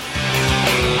ID.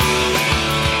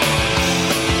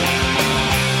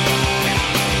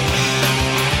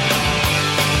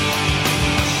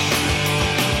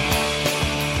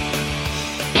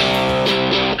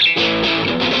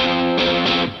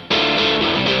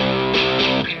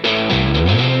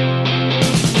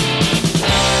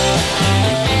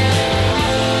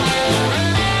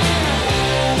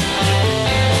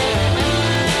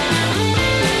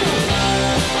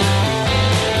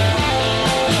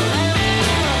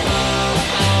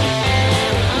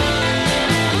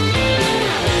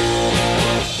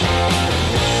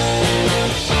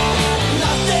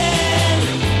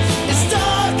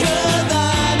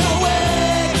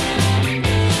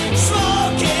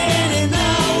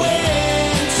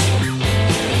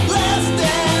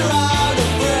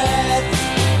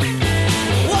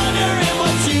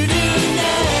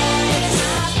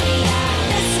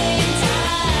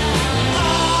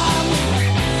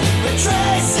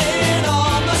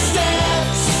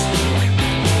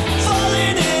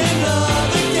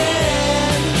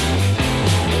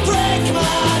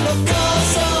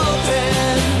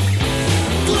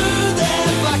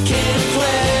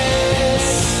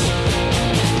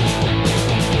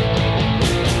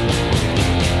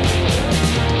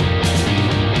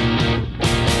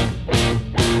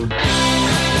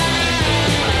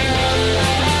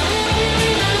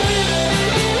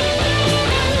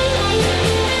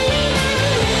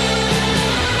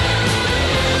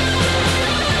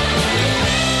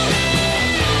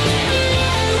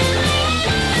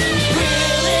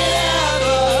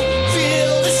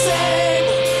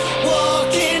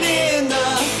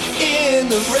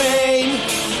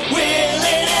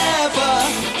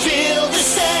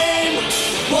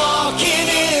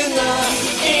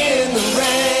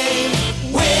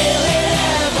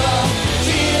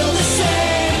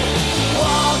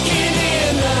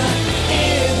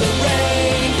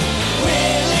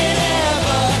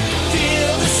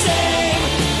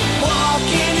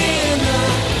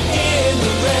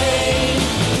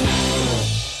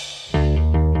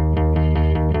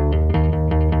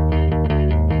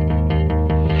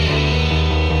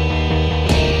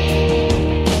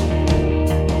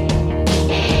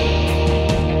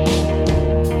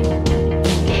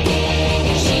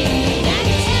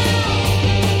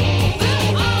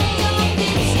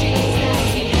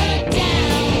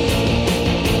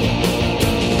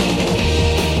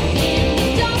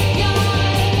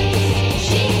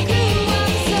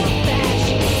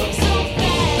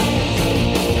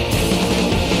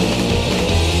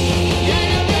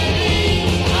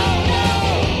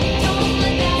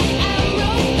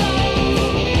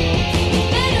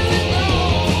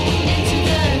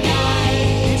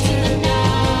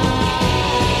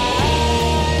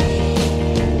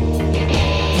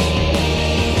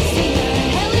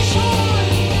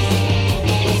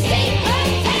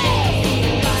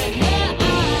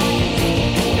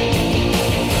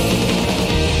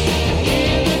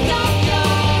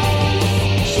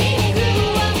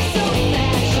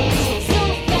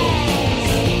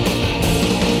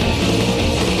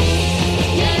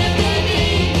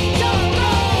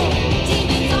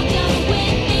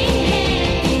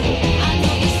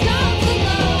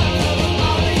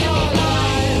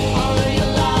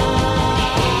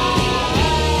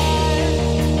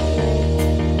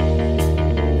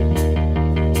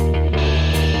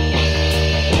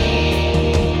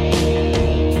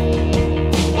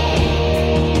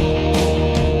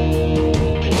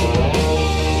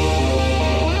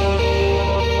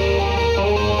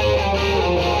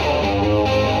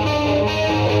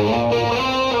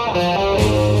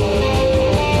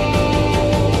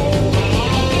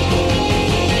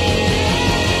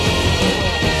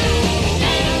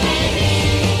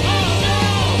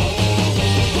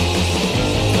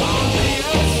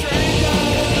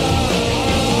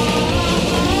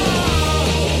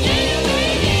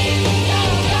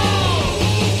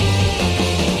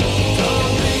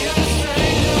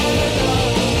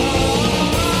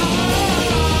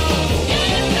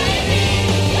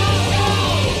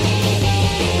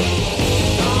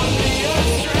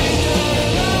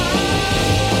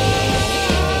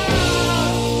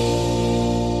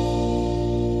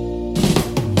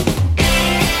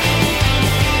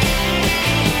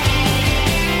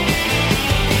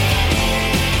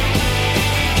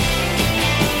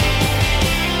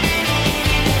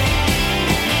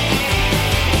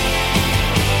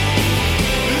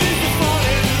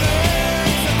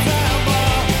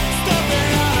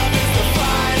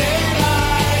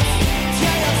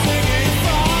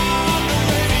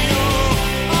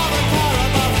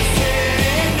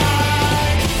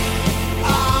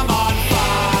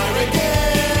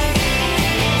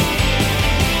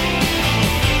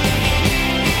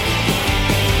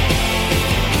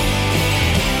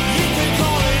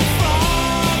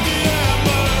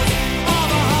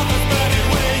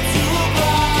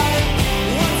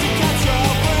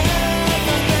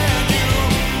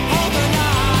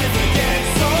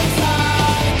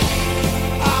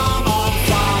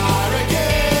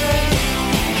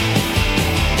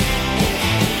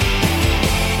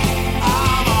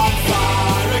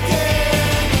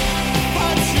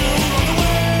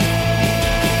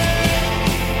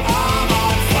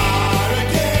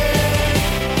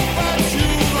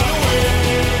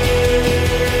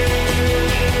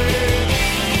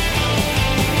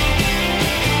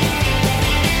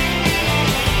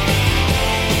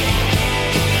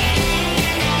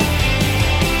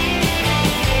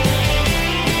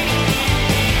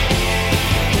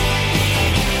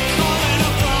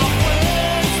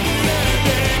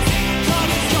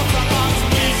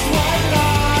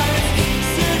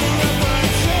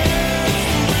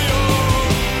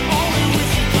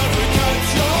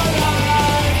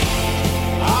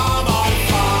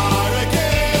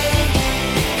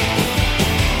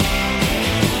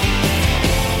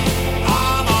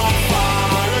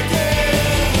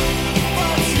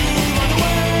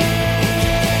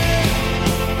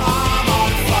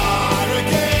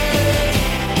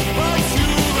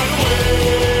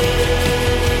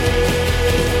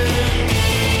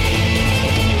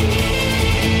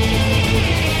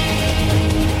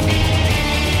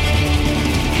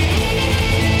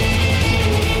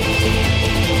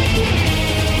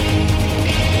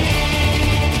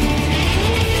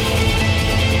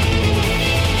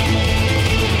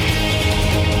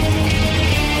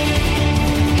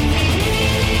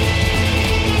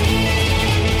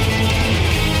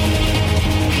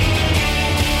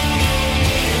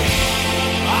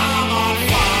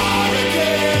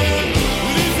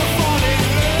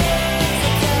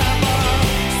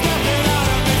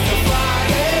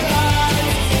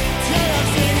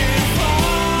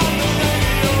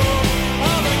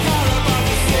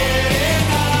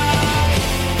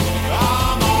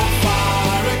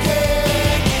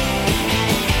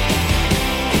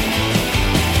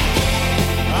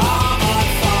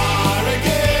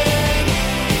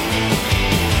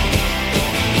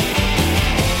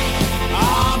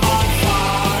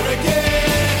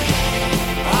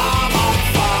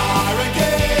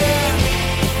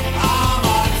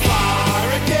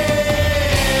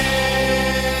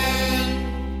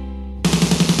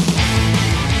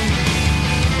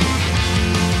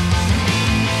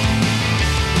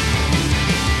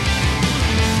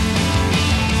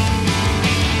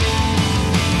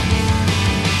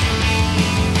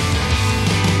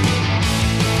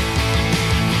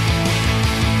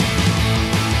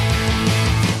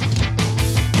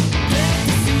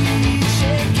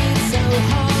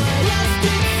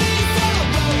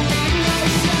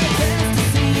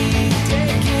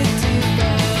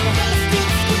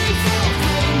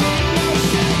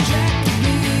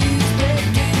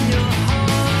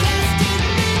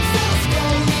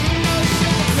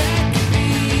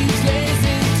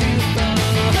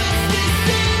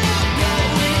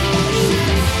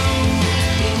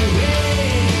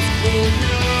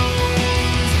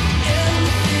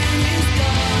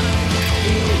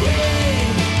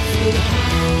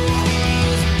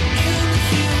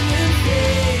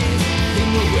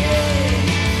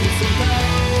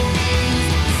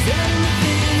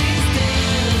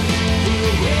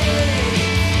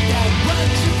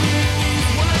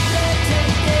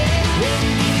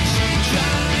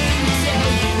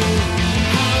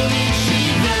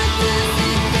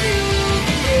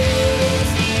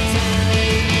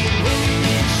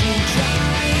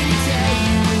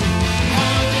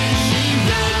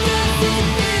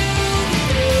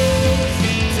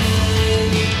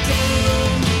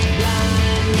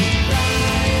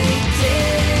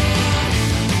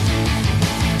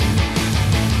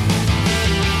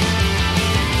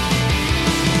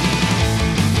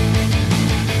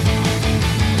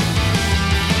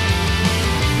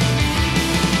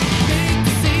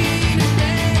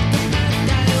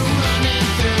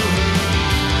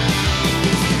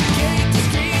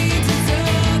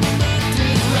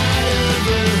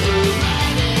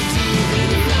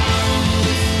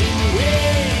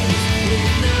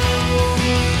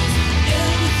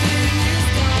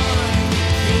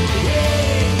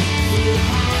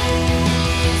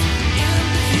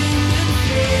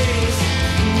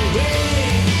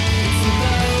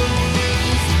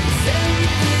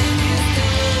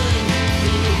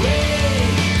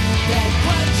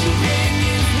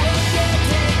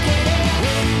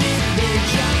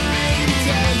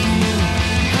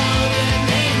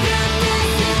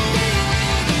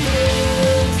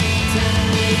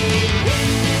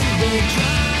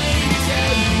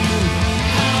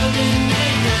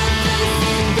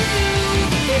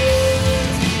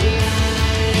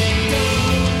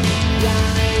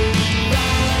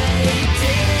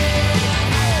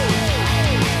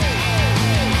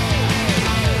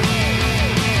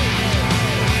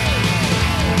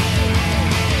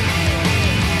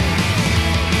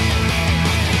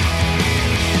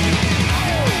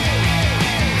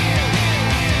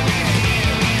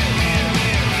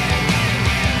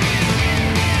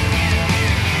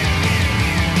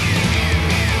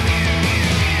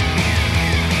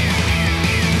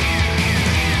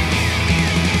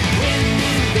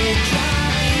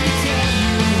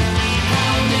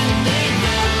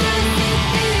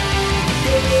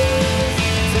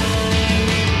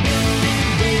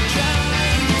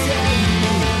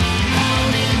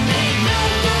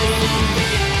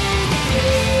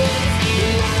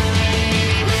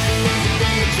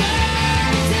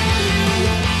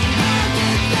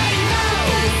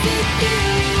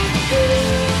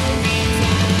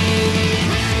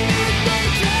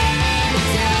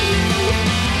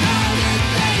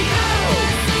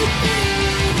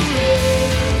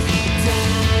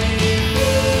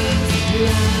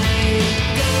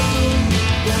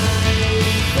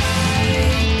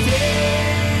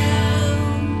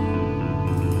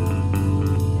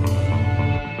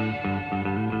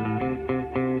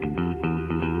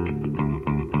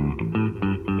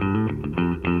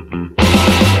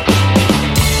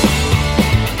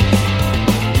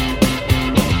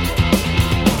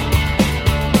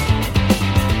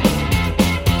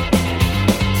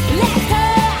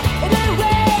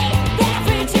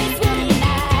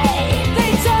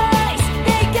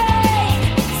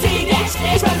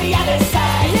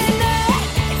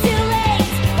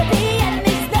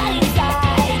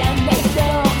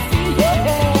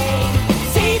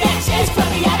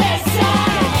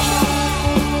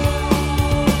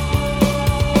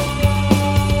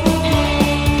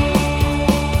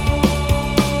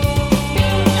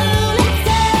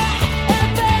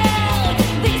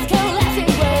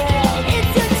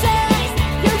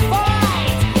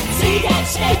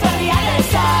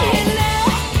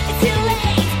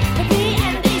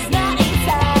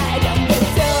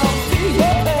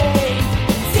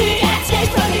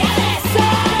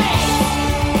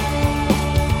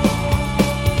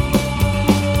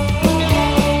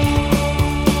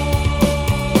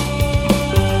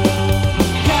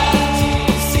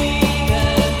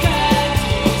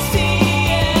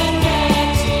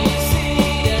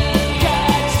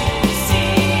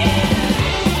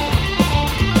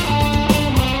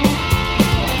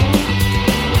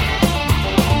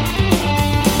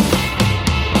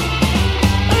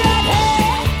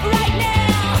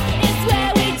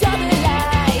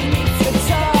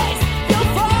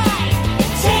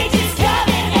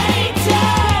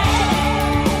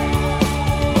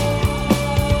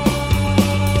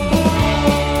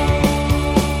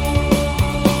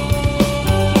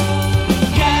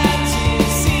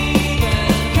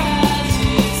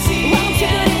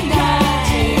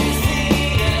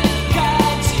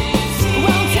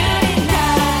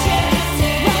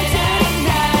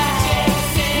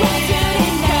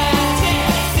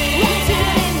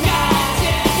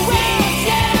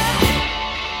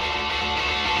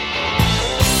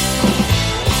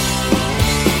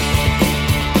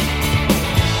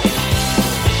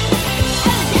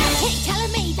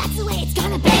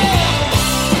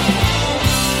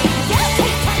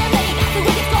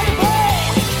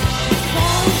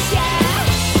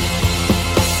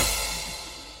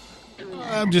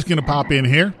 I'm just going to pop in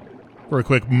here for a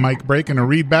quick mic break and a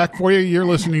read back for you. You're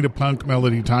listening to Punk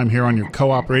Melody Time here on your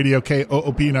co-op radio,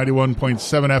 KOOP 91.7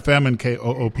 FM and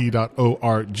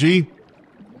KOOP.org.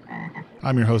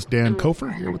 I'm your host, Dan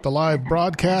Kofer, here with the live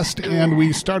broadcast, and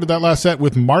we started that last set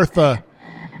with Martha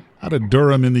out of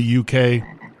Durham in the UK,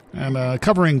 and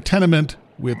covering Tenement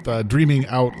with Dreaming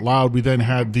Out Loud. We then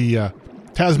had the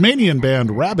Tasmanian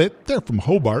band Rabbit, they're from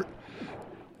Hobart.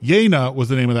 Yena was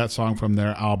the name of that song from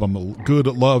their album Good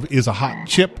Love Is a Hot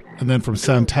Chip. And then from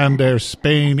Santander,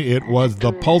 Spain, it was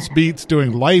the Pulse Beats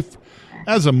doing Life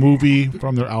as a Movie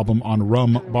from their album on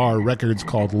Rum Bar Records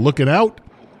called Lookin' Out.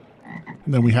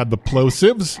 And then we had the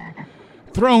Plosives.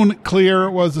 Thrown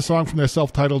Clear was the song from their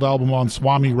self-titled album on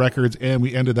Swami Records. And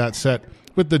we ended that set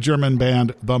with the German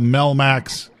band The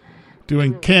Melmacs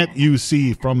doing Can't You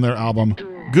See from their album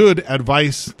Good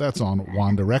Advice. That's on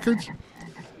Wanda Records.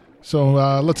 So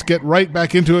let's get right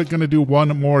back into it. Going to do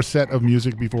one more set of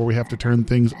music before we have to turn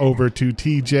things over to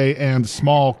TJ and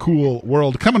Small Cool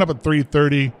World coming up at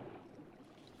 3:30.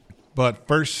 But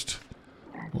first,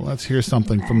 let's hear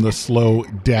something from the Slow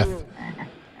Death.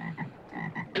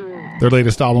 Their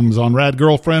latest album is on Rad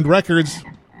Girlfriend Records.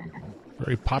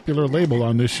 Very popular label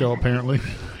on this show, apparently.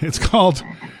 It's called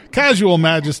Casual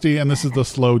Majesty, and this is the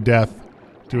Slow Death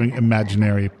doing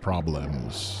Imaginary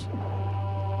Problems.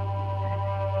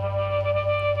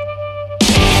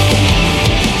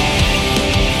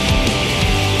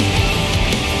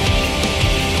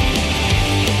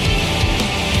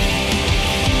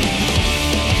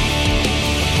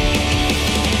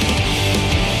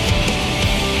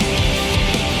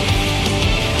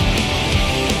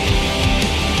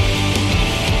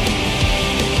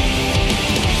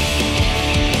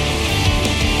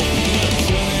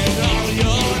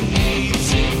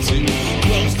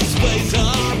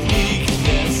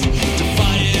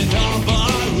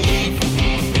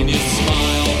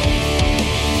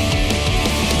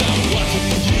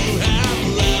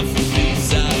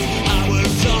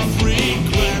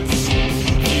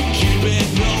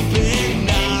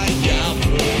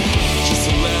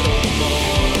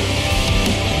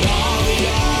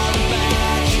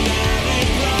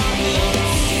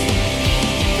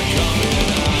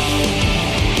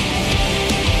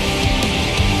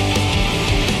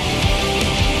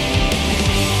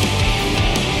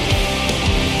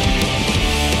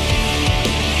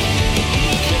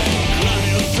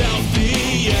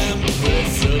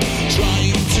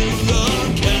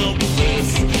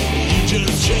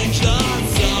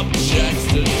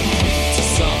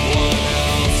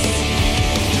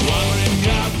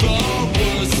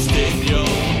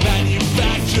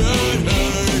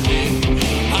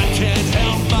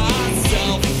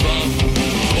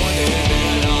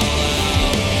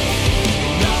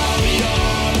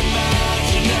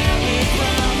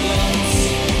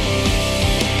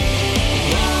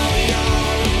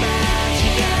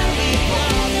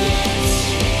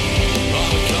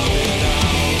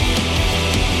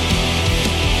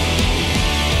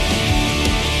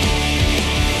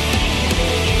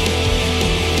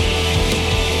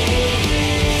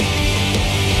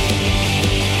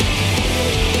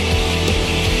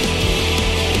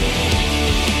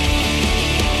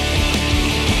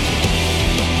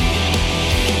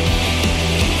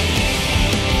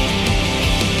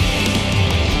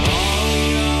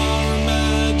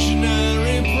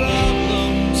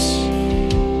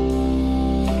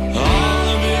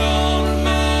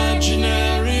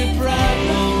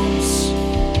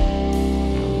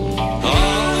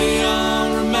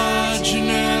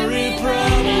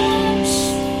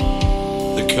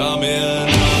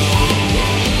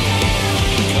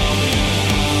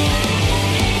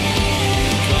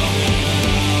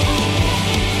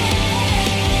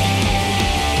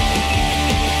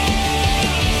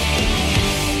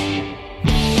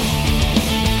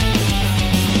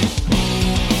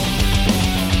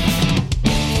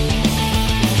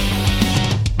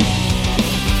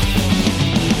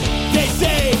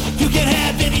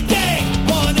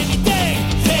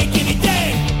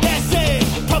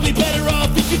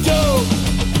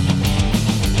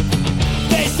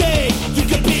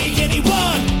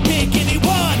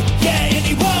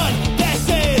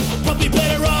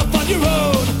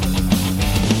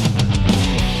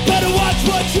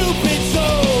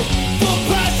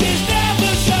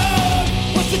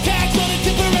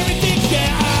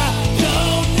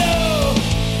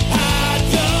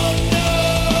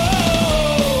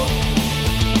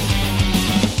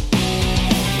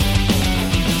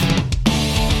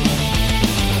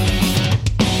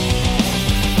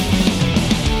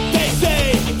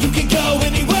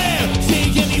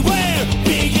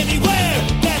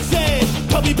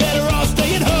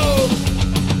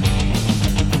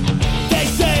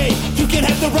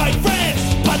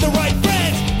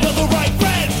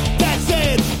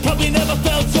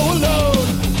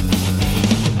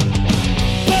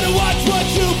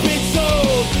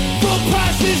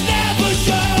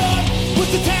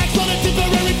 What's the tax on a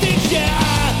temporary fix? Yeah,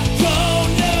 I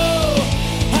don't know.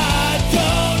 I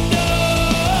don't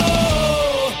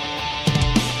know.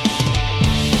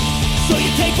 So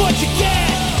you take what you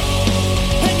get,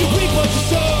 and you reap what you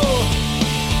sow.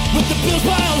 With the bills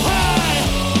piled high,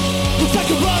 looks like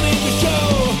you're running the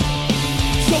show.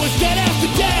 So instead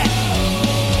after debt,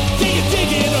 then you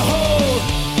dig in a hole.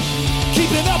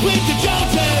 Keeping up with the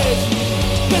Joneses,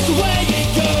 that's the way it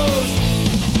goes.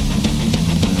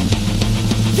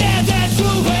 Yeah, that's the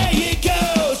way it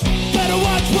goes. Better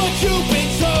watch what you've been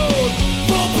sold.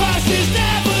 Full prices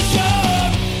never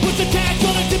shown. What's the tax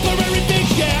on a temporary fix?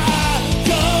 Yeah, I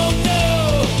don't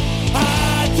know.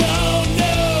 I don't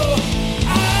know.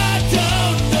 I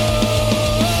don't know.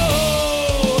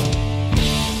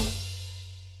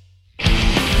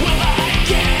 Well, I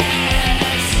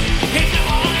guess if no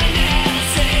one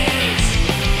else is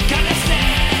gonna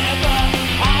step up,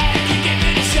 I can give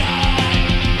it a shot.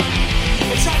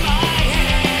 Try my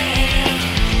hand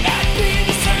at being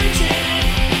a surgeon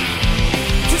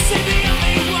to save the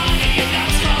only one of your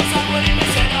nostrils. I wouldn't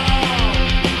miss at all.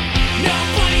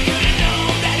 Nobody could have known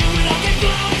that it would all get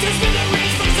blown to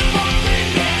smithereens from some broken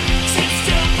man. Sit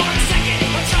still for a second,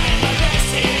 I'm trying my best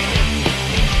here.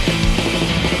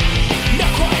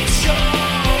 Not quite sure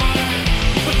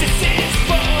what this is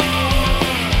for,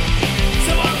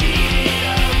 so I'll beat it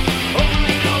up over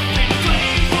an open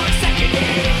flame for a second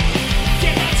here.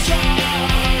 Get that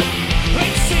shot,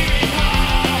 let's hear it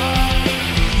hard.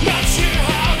 Not sure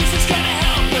how this is gonna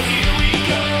help, but here we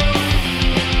go.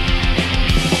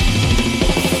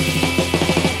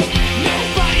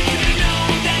 Nobody could have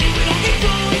known that it would all get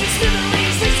blown to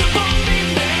smithereens. There's a bumping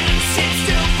man. Sit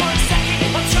still for a second,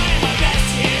 I'm trying my best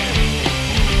here.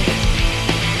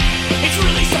 It's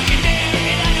really stuck in there,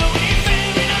 and I know it ain't fair,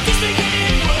 and I'm just making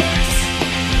it worse.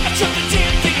 I tried the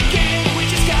damn thing again, we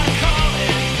just gotta call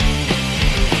it.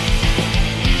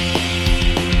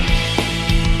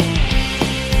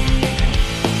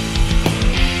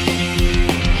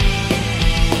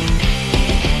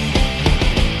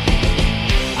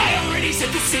 I already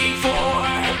set the scene for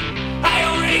I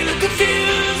already look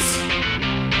confused.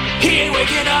 He ain't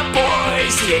waking up,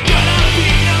 boys. He ain't gonna be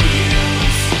no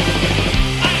use.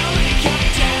 I already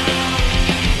counted down.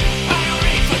 I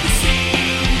already put the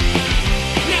scene.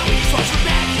 Now we just watch from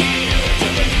back here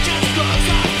till the just goes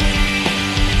on clean.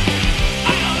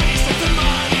 I already spent the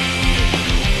money.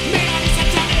 Man, I just had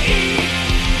time to eat.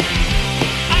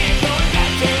 I ain't going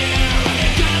back there. I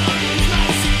ain't gonna lose my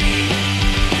seat.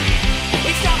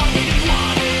 It's not what we didn't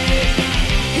want it.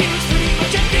 He was pretty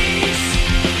much at peace.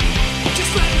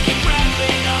 Just let me keep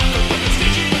rattling off of the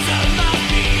visions of my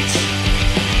feet.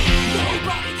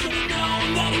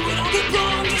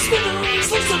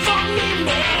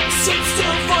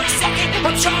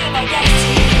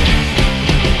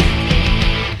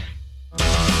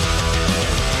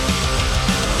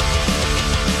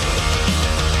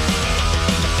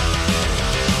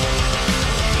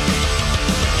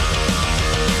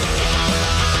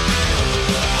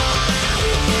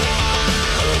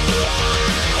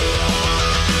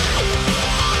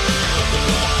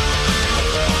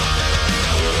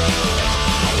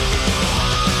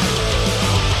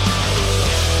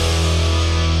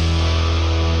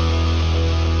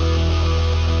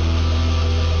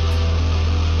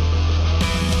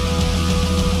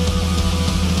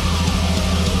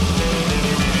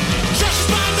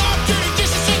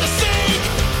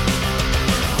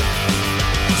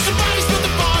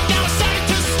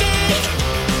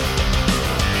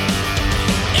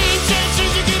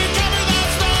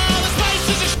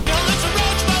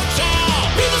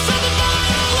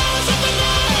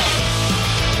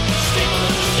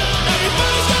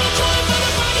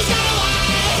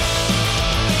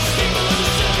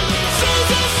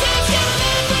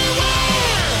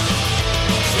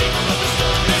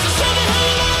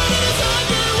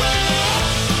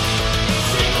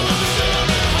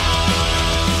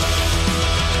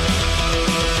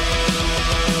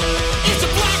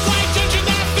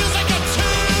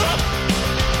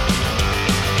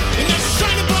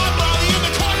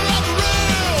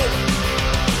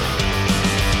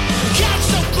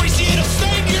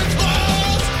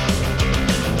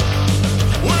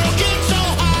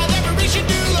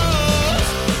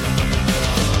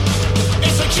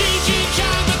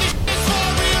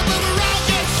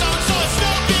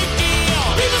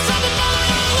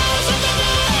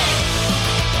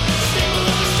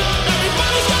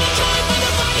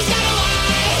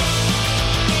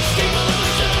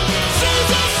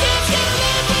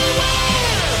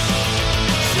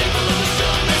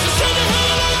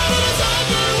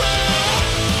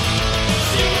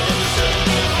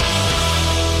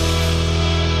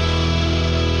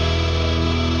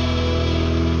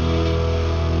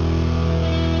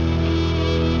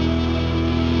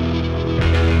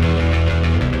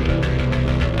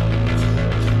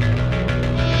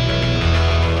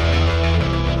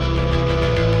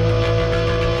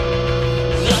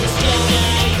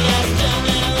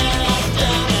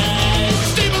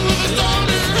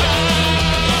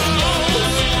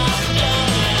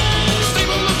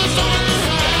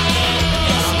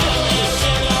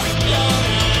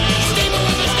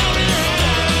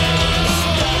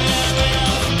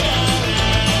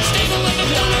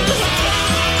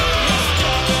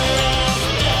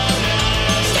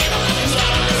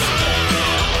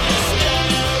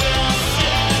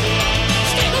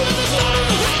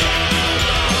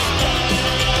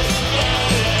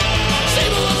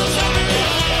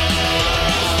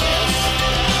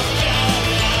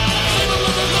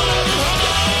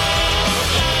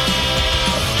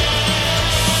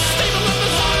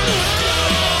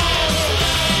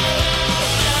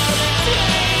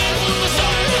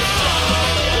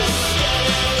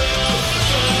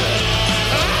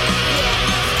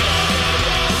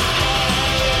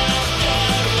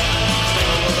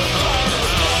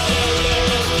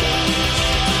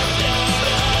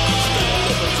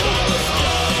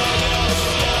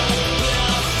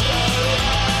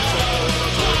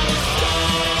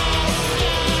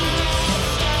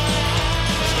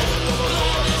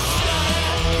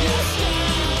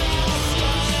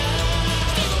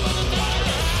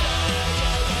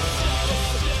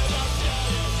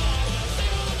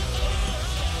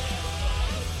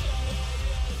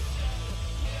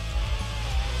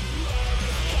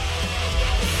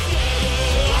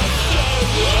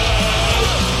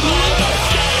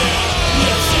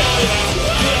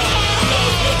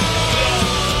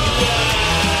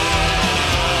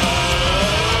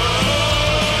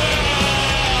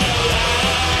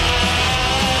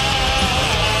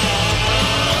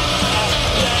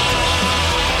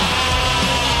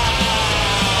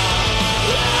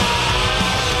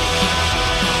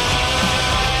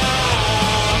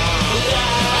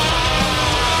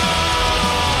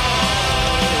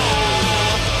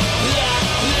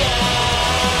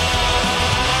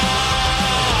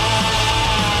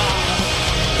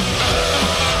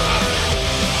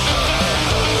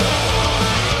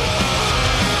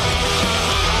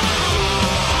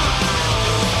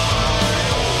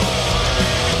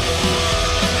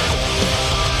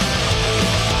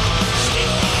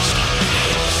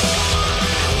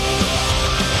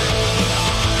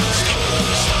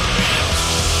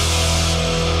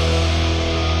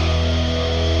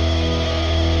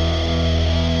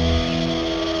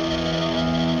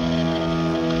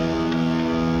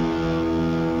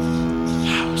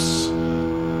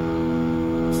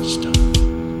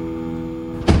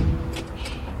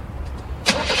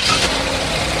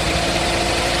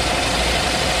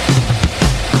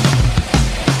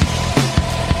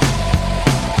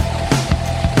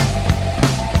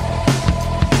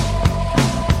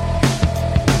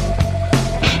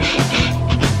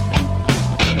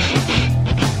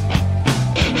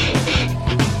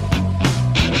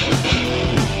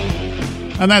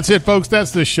 And that's it, folks. That's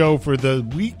the show for the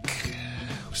week.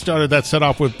 Started that set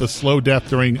off with The Slow Death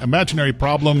during Imaginary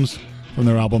Problems from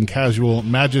their album Casual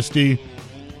Majesty.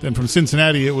 Then from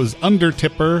Cincinnati, it was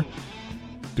Undertipper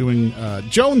doing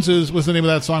Joneses was the name of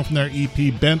that song from their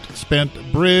EP Bent Spent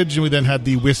Bridge. And we then had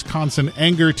the Wisconsin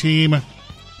Anger Team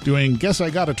doing Guess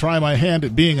I Gotta Try My Hand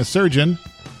at Being a Surgeon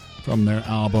from their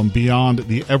album Beyond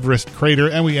the Everest Crater.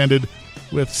 And we ended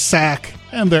with Sack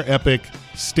and their epic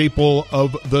Staple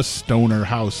of the Stoner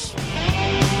House.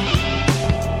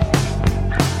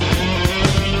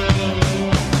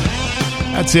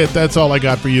 That's it. That's all I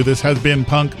got for you. This has been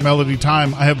Punk Melody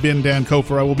Time. I have been Dan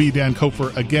Kofer. I will be Dan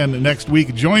Kofer again next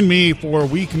week. Join me for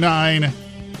week 9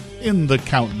 in the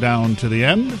countdown to the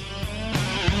end.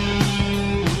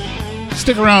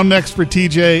 Stick around next for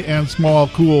TJ and Small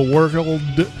Cool World.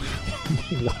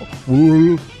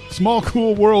 Small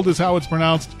Cool World is how it's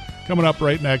pronounced. Coming up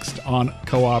right next on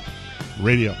Co-op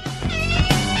Radio.